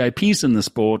and VIPs in the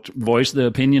sport voice their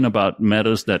opinion about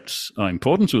matters that are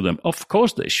important to them? Of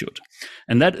course they should.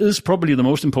 And that is probably the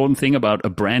most important thing about a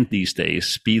brand these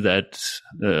days, be that,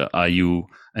 are you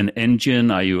an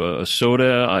engine? Are you a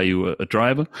soda? Are you a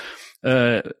driver?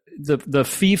 The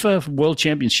FIFA World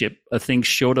Championship, I think,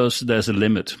 showed us there's a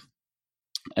limit.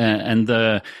 And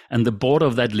the border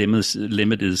of that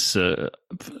limit is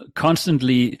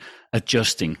constantly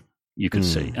adjusting, you could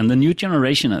say. And the new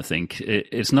generation, I think,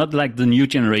 it's not like the new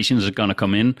generations are going to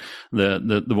come in,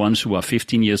 the ones who are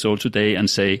 15 years old today, and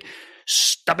say,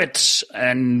 stop it,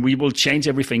 and we will change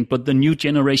everything. But the new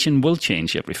generation will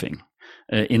change everything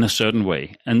in a certain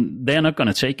way, and they're not going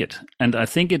to take it. And I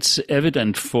think it's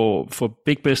evident for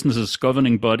big businesses,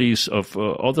 governing bodies of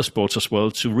other sports as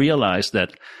well, to realize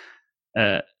that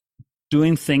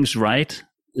doing things right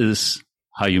is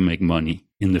how you make money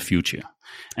in the future.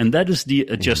 And that is the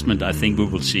adjustment I think we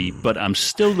will see. But I'm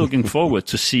still looking forward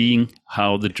to seeing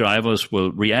how the drivers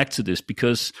will react to this,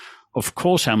 because of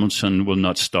course Hamilton will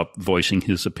not stop voicing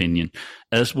his opinion,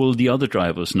 as will the other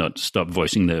drivers not stop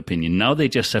voicing their opinion. Now they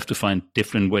just have to find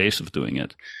different ways of doing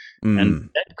it. And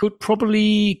that could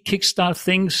probably kickstart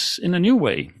things in a new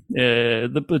way.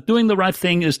 Doing the right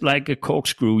thing is like a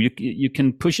corkscrew. You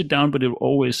can push it down, but it will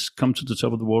always come to the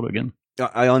top of the water again.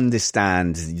 I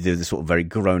understand the sort of very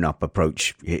grown-up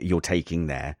approach you're taking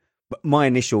there. But my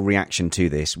initial reaction to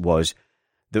this was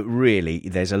that really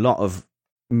there's a lot of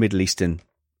Middle Eastern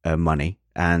money,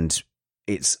 and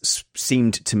it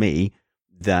seemed to me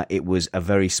that it was a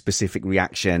very specific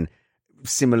reaction,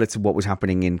 similar to what was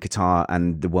happening in Qatar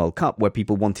and the World Cup, where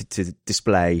people wanted to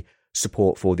display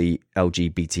support for the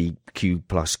LGBTQ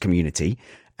plus community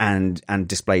and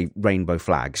display rainbow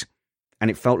flags. And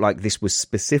it felt like this was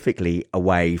specifically a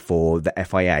way for the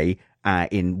FIA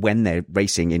when they're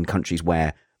racing in countries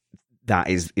where that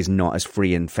is not as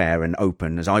free and fair and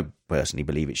open as I personally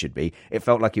believe it should be. It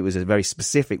felt like it was a very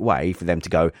specific way for them to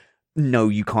go, no,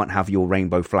 you can't have your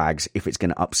rainbow flags if it's going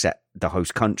to upset the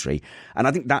host country. And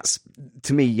I think that's,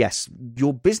 to me, yes,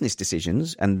 your business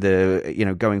decisions and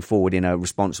going forward in a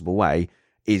responsible way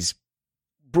is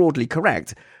broadly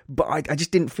correct. But I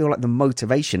just didn't feel like the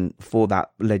motivation for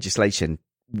that legislation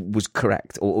was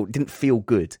correct or didn't feel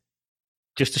good.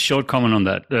 Just a short comment on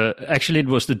that. Actually, it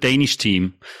was the Danish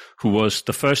team who was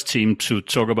the first team to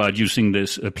talk about using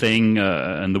this, playing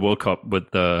in the World Cup with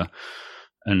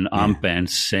an armband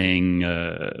saying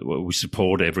we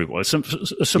support everyone. Some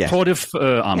supportive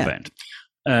armband.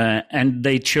 And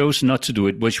they chose not to do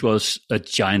it, which was a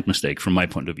giant mistake from my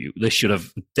point of view. They should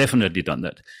have definitely done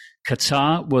that.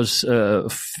 Qatar was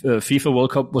FIFA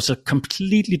World Cup was a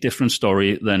completely different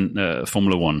story than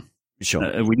Formula One.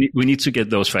 Sure, we need to get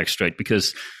those facts straight,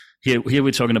 because here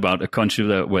we're talking about a country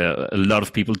where a lot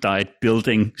of people died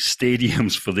building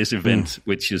stadiums for this event,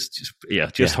 which is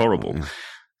just horrible. Yeah.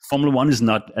 Formula One is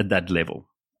not at that level.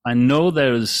 I know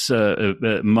there's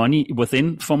money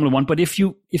within Formula One, but if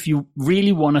you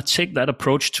really want to take that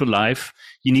approach to life,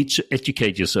 you need to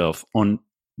educate yourself on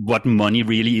what money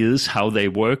really is, how they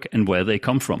work, and where they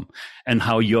come from, and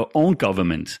how your own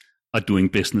government are doing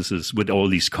businesses with all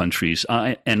these countries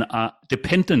and are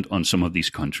dependent on some of these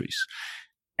countries.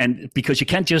 And because you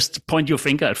can't just point your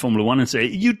finger at Formula One and say,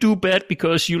 you do bad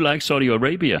because you like Saudi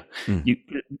Arabia.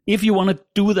 If you want to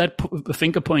do that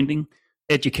finger pointing,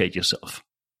 educate yourself.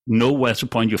 Know where to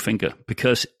point your finger,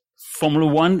 because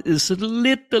Formula One is a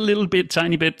little bit,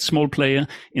 tiny bit, small player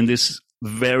in this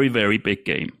very, very big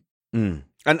game. And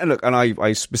look, and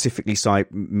I specifically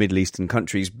cite Middle Eastern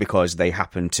countries because they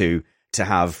happen to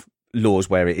have laws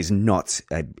where it is not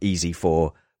easy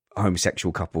for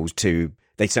homosexual couples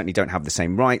they certainly don't have the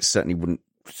same rights, certainly wouldn't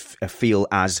feel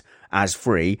as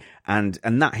free, and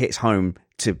that hits home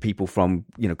to people from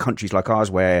countries like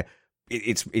ours where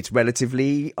it's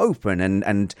relatively open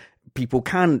and people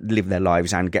can live their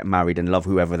lives and get married and love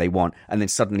whoever they want, and then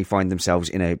suddenly find themselves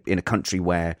in a country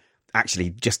where actually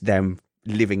just them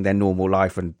living their normal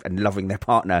life and loving their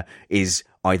partner is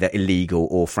either illegal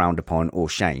or frowned upon or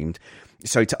shamed.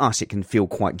 So to us, it can feel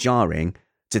quite jarring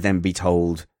to then be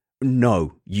told,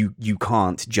 no, you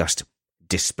can't just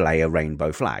display a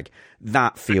rainbow flag.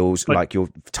 That feels like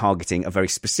you're targeting a very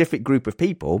specific group of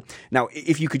people. Now,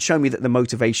 if you could show me that the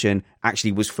motivation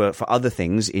actually was for other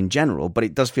things in general, but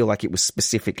it does feel like it was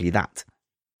specifically that.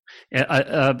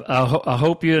 Yeah, I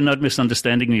hope you're not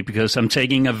misunderstanding me, because I'm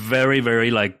taking a very,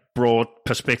 very broad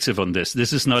perspective on this.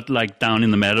 This is not down in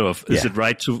the matter of is it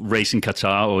right to race in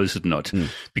Qatar or is it not?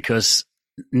 Because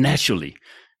naturally,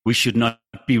 we should not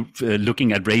be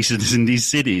looking at races in these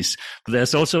cities. But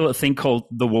there's also a thing called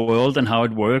the world and how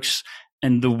it works,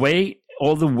 and the way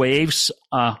all the waves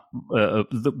are,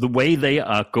 the way they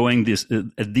are going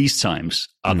at these times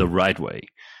are the right way.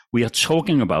 We are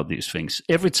talking about these things.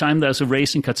 Every time there's a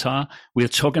race in Qatar, we are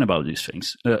talking about these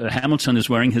things. Hamilton is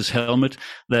wearing his helmet.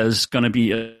 There's going to be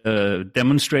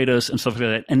demonstrators and stuff like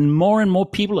that. And more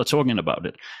people are talking about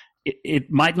it. It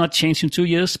might not change in 2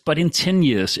 years, but in 10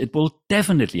 years, it will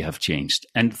definitely have changed.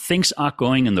 And things are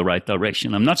going in the right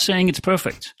direction. I'm not saying it's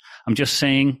perfect. I'm just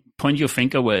saying point your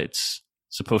finger where it's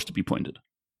supposed to be pointed.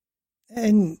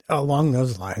 And along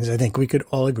those lines, I think we could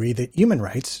all agree that human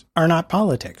rights are not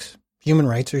politics. Human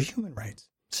rights are human rights.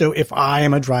 So if I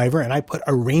am a driver and I put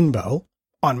a rainbow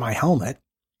on my helmet,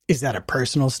 is that a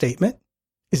personal statement?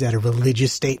 Is that a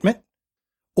religious statement?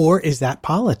 Or is that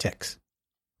politics?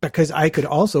 Because I could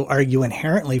also argue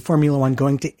inherently Formula One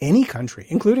going to any country,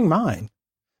 including mine,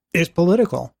 is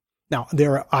political. Now,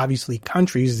 there are obviously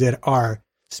countries that are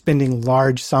spending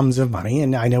large sums of money.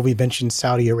 And I know we mentioned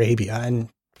Saudi Arabia, and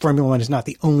Formula One is not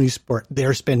the only sport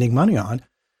they're spending money on,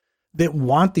 that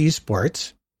want these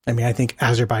sports. I mean, I think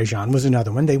Azerbaijan was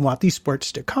another one. They want these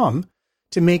sports to come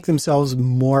to make themselves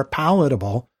more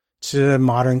palatable to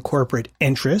modern corporate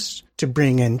interests, to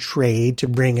bring in trade, to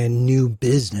bring in new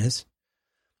business.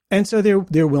 And so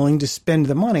they're willing to spend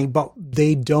the money, but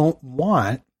they don't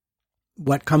want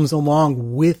what comes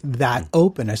along with that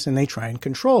openness, and they try and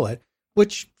control it,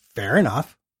 which, fair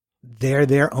enough, they're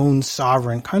their own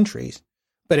sovereign countries.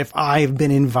 But if I've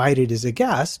been invited as a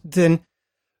guest, then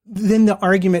the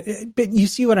argument, but you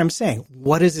see what I'm saying?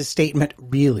 What is a statement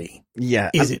really?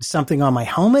 Yeah. Is it something on my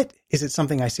helmet? Is it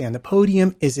something I say on the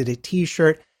podium? Is it a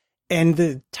t-shirt? And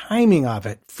the timing of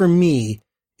it, for me,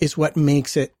 is what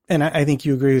makes it, and I think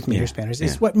you agree with me here, Spanners,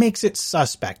 is what makes it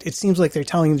suspect. It seems like they're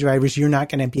telling the drivers, you're not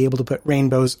going to be able to put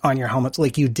rainbows on your helmets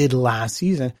like you did last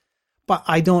season. But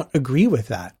I don't agree with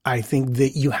that. I think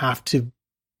that you have to,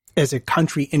 as a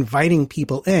country inviting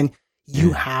people in,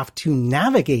 you have to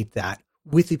navigate that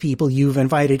with the people you've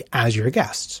invited as your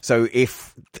guests. So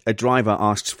if a driver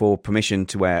asks for permission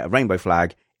to wear a rainbow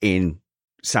flag in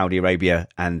Saudi Arabia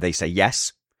and they say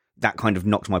yes, that kind of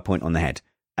knocks my point on the head.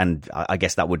 And I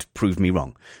guess that would prove me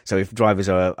wrong. So if drivers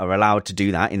are allowed to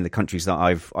do that in the countries that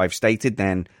I've stated,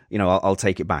 then, you know, I'll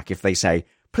take it back. If they say,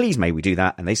 please, may we do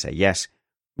that? And they say yes,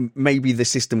 maybe the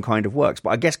system kind of works.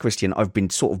 But I guess, Christian, I've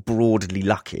been sort of broadly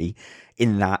lucky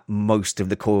in that most of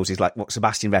the causes, like what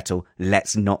Sebastian Vettel,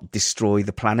 let's not destroy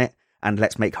the planet and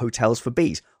let's make hotels for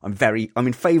bees. I'm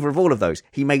in favour of all of those.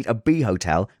 He made a bee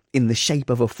hotel in the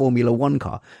shape of a Formula One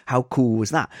car. How cool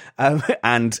was that?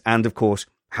 And of course,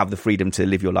 have the freedom to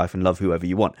live your life and love whoever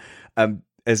you want.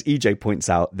 As EJ points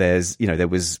out, there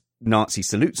was Nazi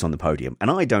salutes on the podium,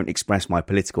 and I don't express my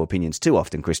political opinions too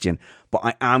often, Christian, but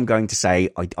I am going to say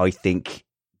I think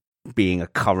being a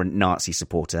current Nazi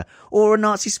supporter, or a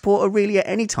Nazi supporter really at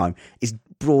any time, is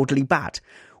broadly bad.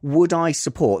 Would I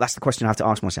support, that's the question I have to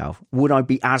ask myself, would I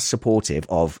be as supportive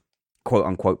of quote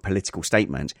unquote political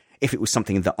statements if it was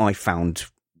something that I found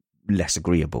less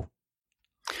agreeable?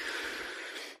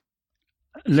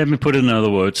 Let me put it in other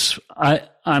words.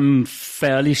 I'm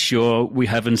fairly sure we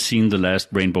haven't seen the last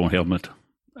rainbow helmet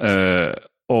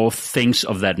or things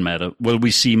of that matter. Will we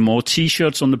see more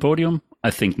T-shirts on the podium? I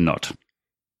think not.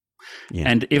 Yeah.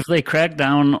 And if they crack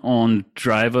down on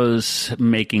drivers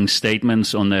making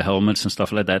statements on their helmets and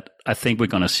stuff like that, I think we're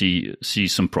going to see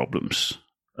some problems,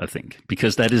 I think,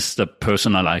 because that is the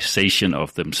personalization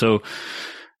of them. So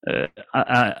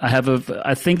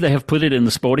I think they have put it in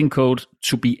the sporting code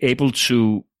to be able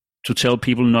to tell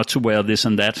people not to wear this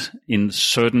and that in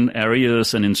certain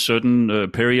areas and in certain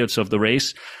periods of the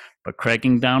race. But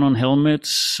cracking down on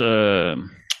helmets, I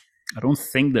don't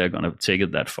think they're going to take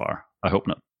it that far. I hope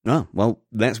not. Oh, well,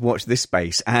 let's watch this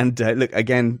space. And look,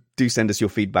 again, do send us your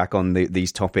feedback on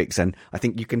these topics. And I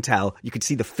think you can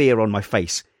see the fear on my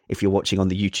face if you're watching on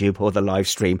the YouTube or the live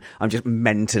stream. I'm just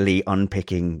mentally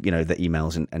unpicking, the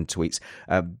emails and tweets.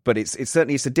 But it's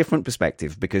certainly a different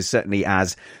perspective, because certainly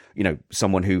as,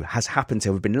 someone who has happened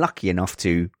to have been lucky enough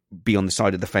to be on the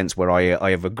side of the fence where I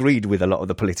have agreed with a lot of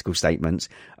the political statements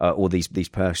or these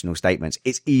personal statements,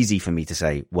 it's easy for me to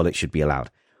say, well, it should be allowed.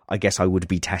 I guess I would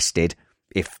be tested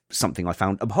if something I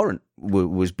found abhorrent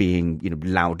was being,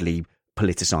 loudly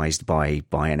politicized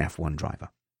by an F1 driver.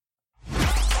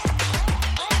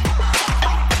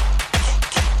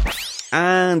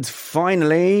 And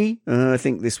finally, I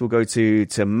think this will go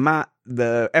to Matt.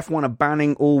 The F1 are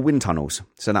banning all wind tunnels,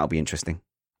 so that'll be interesting.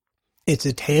 It's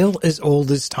a tale as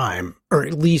old as time, or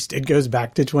at least it goes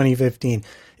back to 2015.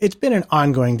 it's been an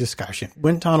ongoing discussion.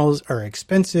 Wind tunnels are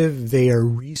expensive. They are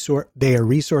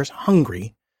resource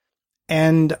hungry.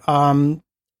 And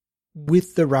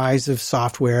with the rise of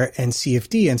software and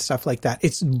CFD and stuff like that,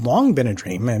 it's long been a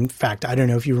dream. In fact, I don't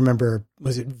know if you remember,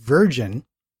 was it Virgin,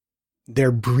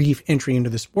 their brief entry into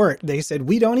the sport? They said,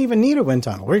 we don't even need a wind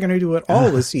tunnel. We're going to do it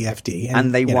all with CFD.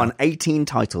 And they won 18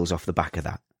 titles off the back of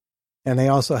that. And they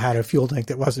also had a fuel tank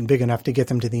that wasn't big enough to get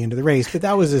them to the end of the race, but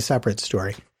that was a separate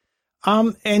story.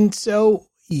 And so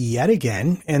yet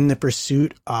again, in the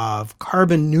pursuit of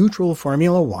carbon neutral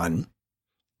Formula One,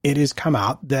 it has come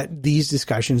out that these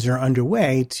discussions are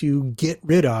underway to get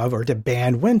rid of or to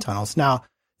ban wind tunnels. Now,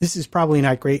 this is probably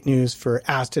not great news for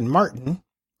Aston Martin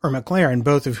or McLaren,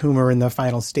 both of whom are in the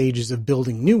final stages of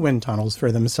building new wind tunnels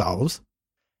for themselves.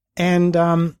 And,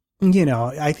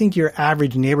 I think your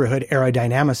average neighborhood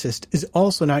aerodynamicist is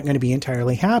also not going to be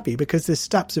entirely happy because the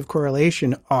steps of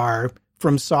correlation are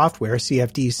from software,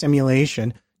 CFD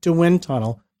simulation, to wind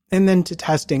tunnel, and then to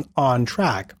testing on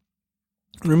track.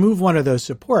 Remove one of those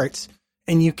supports,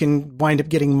 and you can wind up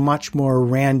getting much more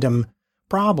random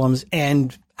problems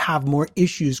and have more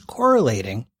issues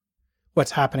correlating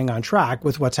what's happening on track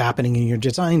with what's happening in your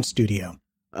design studio.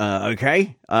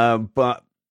 Okay. But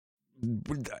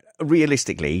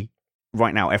realistically,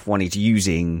 right now, F1 is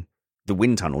using the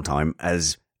wind tunnel time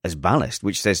as ballast,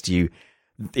 which says to you,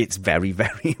 it's very,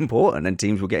 very important, and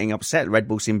teams were getting upset. Red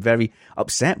Bull seemed very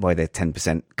upset by their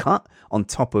 10% cut on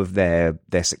top of their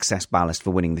success ballast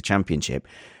for winning the championship.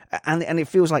 And it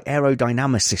feels like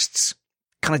aerodynamicists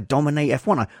kind of dominate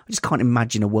F1. I just can't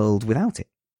imagine a world without it.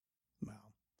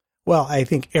 Well, I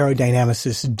think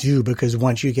aerodynamicists do, because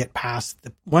once you get past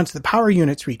once the power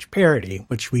units reach parity,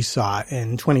 which we saw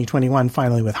in 2021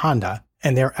 finally with Honda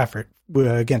and their effort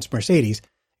against Mercedes,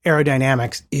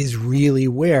 aerodynamics is really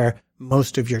where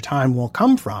most of your time will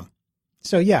come from.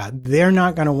 So yeah, they're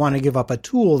not going to want to give up a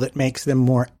tool that makes them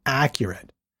more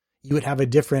accurate. You would have a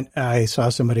different, I saw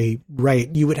somebody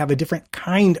write, you would have a different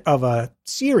kind of a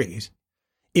series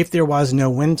if there was no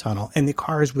wind tunnel, and the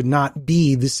cars would not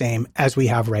be the same as we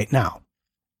have right now.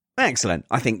 Excellent.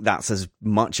 I think that's as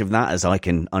much of that as I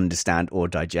can understand or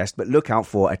digest. But look out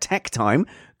for a Tech Time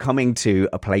coming to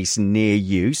a place near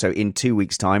you. So in 2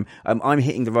 weeks' time, I'm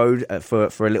hitting the road for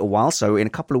a little while. So in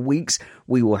a couple of weeks,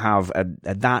 we will have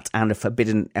that and a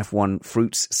Forbidden F1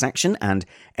 Fruits section and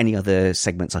any other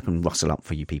segments I can rustle up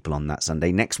for you people on that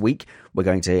Sunday. Next week, we're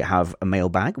going to have a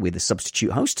mailbag with a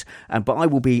substitute host. But I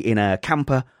will be in a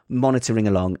camper monitoring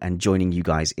along and joining you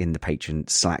guys in the Patreon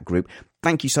Slack group.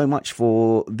 Thank you so much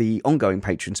for the ongoing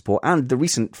Patreon support and the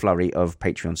recent flurry of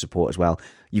Patreon support as well.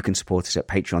 You can support us at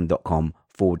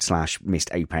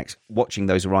patreon.com/MissedApex. Watching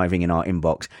those arriving in our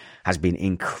inbox has been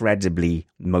incredibly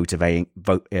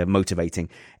motivating.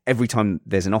 Every time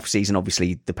there's an off season,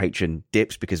 obviously the Patreon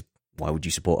dips, because why would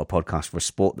you support a podcast for a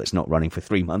sport that's not running for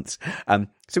 3 months?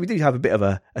 So we do have a bit of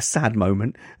a sad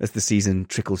moment as the season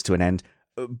trickles to an end,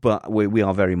 but we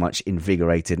are very much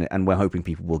invigorated, and we're hoping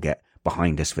people will get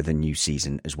behind us for the new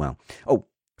season as well. Oh,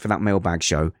 for that mailbag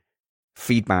show,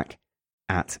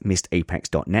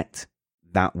 feedback@missedapex.net.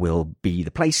 That will be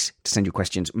the place to send your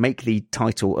questions. Make the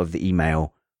title of the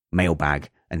email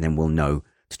mailbag, and then we'll know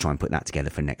to try and put that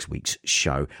together for next week's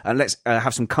show. And let's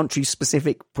have some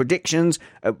country-specific predictions.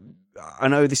 I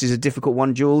know this is a difficult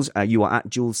one, Jules. You are at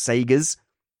Jules Sagers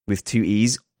with 2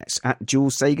 E's. It's at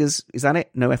Jules Sagers. Is that it?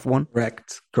 No F1?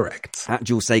 Correct. At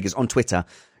Jules Sagers on Twitter.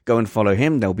 Go and follow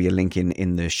him. There'll be a link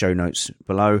in the show notes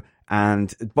below.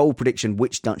 And bold prediction,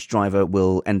 which Dutch driver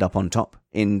will end up on top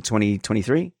in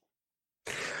 2023?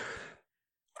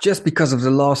 Just because of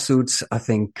the lawsuits, I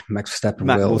think Max Verstappen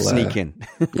will sneak in.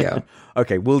 Yeah.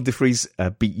 Okay, will De Vries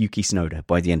beat Yuki Tsunoda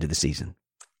by the end of the season?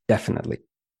 Definitely.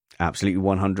 Absolutely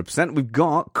 100%. We've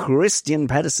got Christian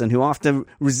Pedersen, who after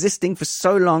resisting for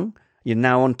so long, you're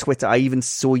now on Twitter. I even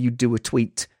saw you do a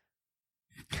tweet.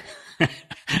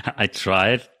 I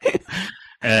tried,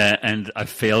 and I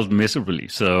failed miserably,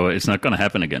 so it's not going to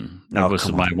happen again. That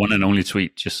was my one and only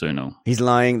tweet, just so you know. He's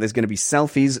lying. There's going to be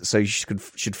selfies, so you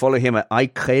should follow him at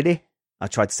iKrede. I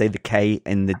tried to say the K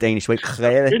in the Danish way.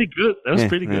 Pretty good. That was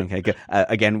pretty good. Okay, good.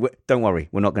 Again, don't worry.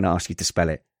 We're not going to ask you to spell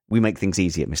it. We make things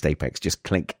easy at Missed Apex. Just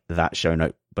click that show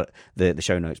note, but the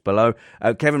show notes below.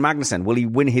 Kevin Magnussen, will he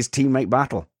win his teammate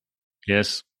battle?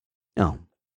 Yes. Oh,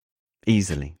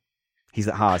 easily. He's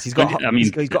at Haas. He's got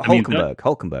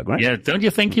Hulkenberg, right? Yeah, don't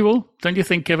you think he will? Don't you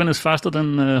think Kevin is faster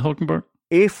than Hulkenberg?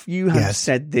 If you had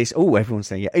said this, everyone's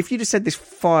saying, yeah. If you'd have said this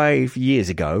 5 years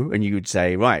ago, and you would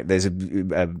say, right, there's a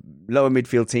lower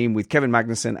midfield team with Kevin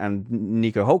Magnussen and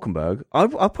Nico Hulkenberg,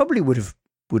 I probably would have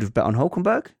bet on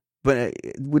Hulkenberg. But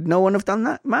would no one have done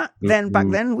that, Matt? Back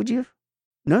then, would you?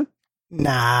 No?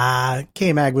 Nah,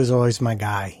 K-Mag was always my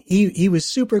guy. He was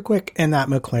super quick in that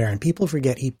McLaren. People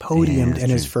forget he podiumed in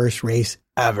his first race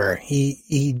ever.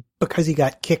 He because he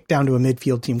got kicked down to a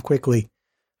midfield team quickly,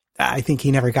 I think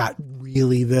he never got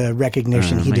really the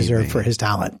recognition he deserved for his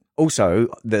talent. Also,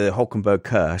 the Hülkenberg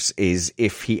curse is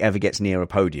if he ever gets near a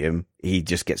podium, he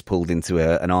just gets pulled into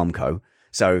an Armco.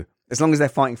 So as long as they're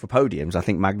fighting for podiums, I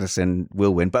think Magnussen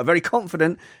will win. But very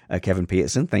confident, Kevin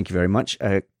Peterson. Thank you very much.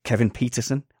 Kevin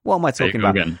Peterson. What am I talking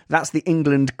about? Again. That's the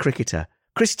England cricketer.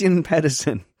 Christian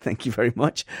Pedersen. Thank you very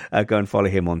much. Go and follow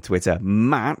him on Twitter.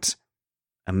 Matt,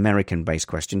 American-based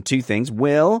question. 2 things.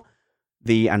 Will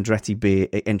the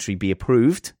Andretti entry be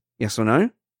approved? Yes or no?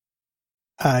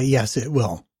 Yes, it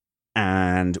will.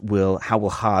 And how will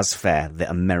Haas fare, the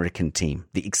American team,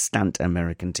 the extant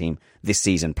American team this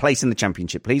season? Place in the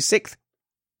championship, please. 6th?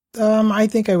 I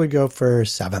think I would go for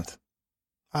 7th.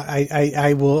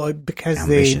 I will, because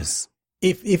ambitious.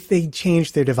 If they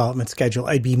change their development schedule,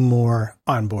 I'd be more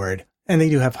on board. And they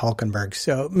do have Hülkenberg,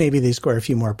 so maybe they score a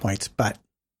few more points, but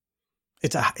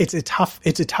it's a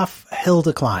tough hill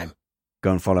to climb.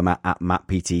 Go and follow Matt at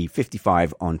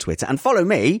MattPT55 on Twitter. And follow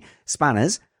me,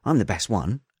 Spanners. I'm the best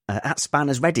one. At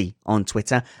Spanners Ready on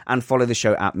Twitter. And follow the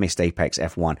show at Missed Apex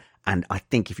F1. And I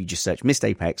think if you just search Missed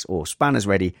Apex or Spanners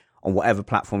Ready on whatever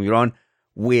platform you're on,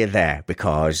 we're there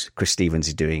because Chris Stevens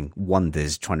is doing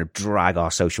wonders trying to drag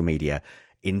our social media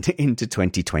into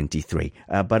 2023.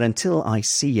 But until I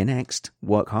see you next,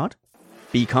 work hard,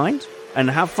 be kind,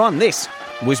 and have fun. This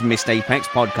was Missed Apex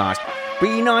Podcast.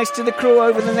 Be nice to the crew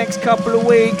over the next couple of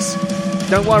weeks.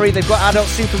 Don't worry, they've got adult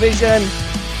supervision.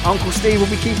 Uncle Steve will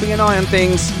be keeping an eye on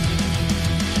things.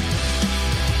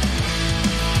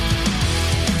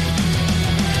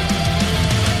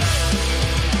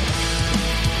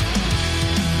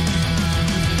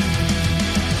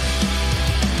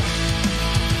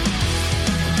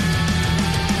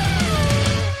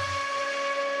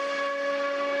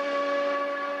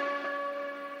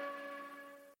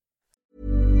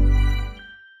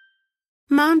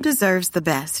 Mom deserves the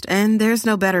best, and there's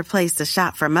no better place to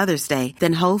shop for Mother's Day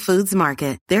than Whole Foods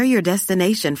Market. They're your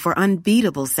destination for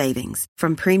unbeatable savings,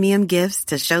 from premium gifts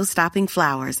to show-stopping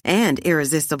flowers and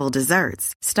irresistible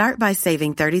desserts. Start by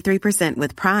saving 33%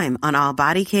 with Prime on all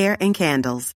body care and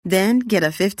candles. Then get a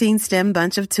 15-stem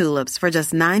bunch of tulips for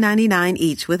just $9.99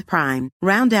 each with Prime.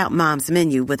 Round out Mom's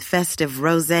menu with festive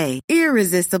rosé,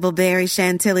 irresistible berry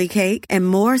chantilly cake, and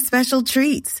more special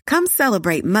treats. Come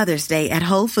celebrate Mother's Day at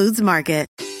Whole Foods Market.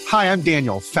 Hi, I'm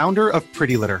Daniel, founder of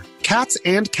Pretty Litter. Cats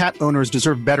and cat owners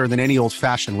deserve better than any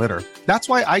old-fashioned litter. That's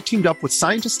why I teamed up with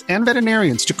scientists and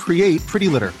veterinarians to create Pretty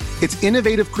Litter. Its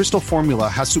innovative crystal formula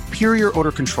has superior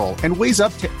odor control and weighs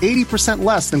up to 80%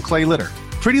 less than clay litter.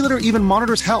 Pretty Litter even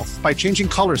monitors health by changing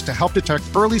colors to help detect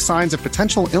early signs of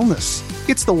potential illness.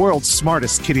 It's the world's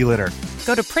smartest kitty litter.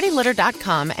 Go to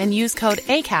prettylitter.com and use code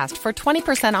ACAST for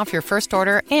 20% off your first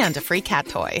order and a free cat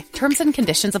toy. Terms and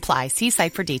conditions apply. See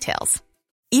site for details.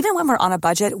 Even when we're on a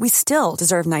budget, we still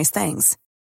deserve nice things.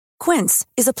 Quince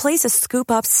is a place to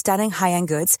scoop up stunning high-end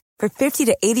goods for 50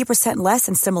 to 80% less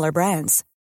than similar brands.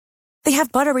 They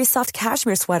have buttery soft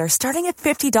cashmere sweaters starting at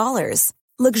 $50,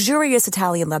 luxurious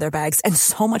Italian leather bags, and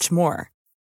so much more.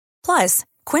 Plus,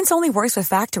 Quince only works with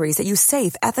factories that use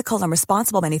safe, ethical, and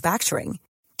responsible manufacturing.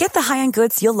 Get the high-end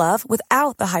goods you'll love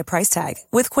without the high price tag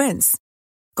with Quince.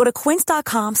 Go to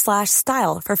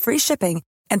quince.com/style for free shipping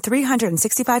and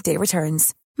 365-day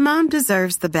returns. Mom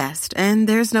deserves the best, and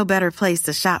there's no better place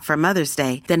to shop for Mother's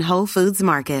Day than Whole Foods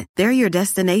Market. They're your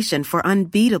destination for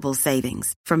unbeatable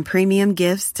savings, from premium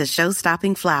gifts to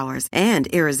show-stopping flowers and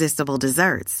irresistible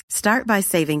desserts. Start by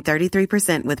saving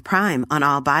 33% with Prime on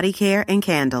all body care and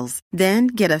candles. Then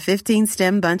get a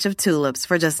 15-stem bunch of tulips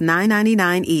for just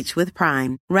 $9.99 each with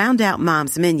Prime. Round out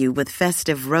Mom's menu with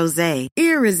festive rosé,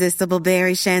 irresistible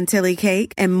berry chantilly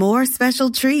cake, and more special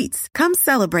treats. Come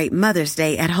celebrate Mother's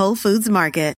Day at Whole Foods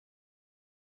Market.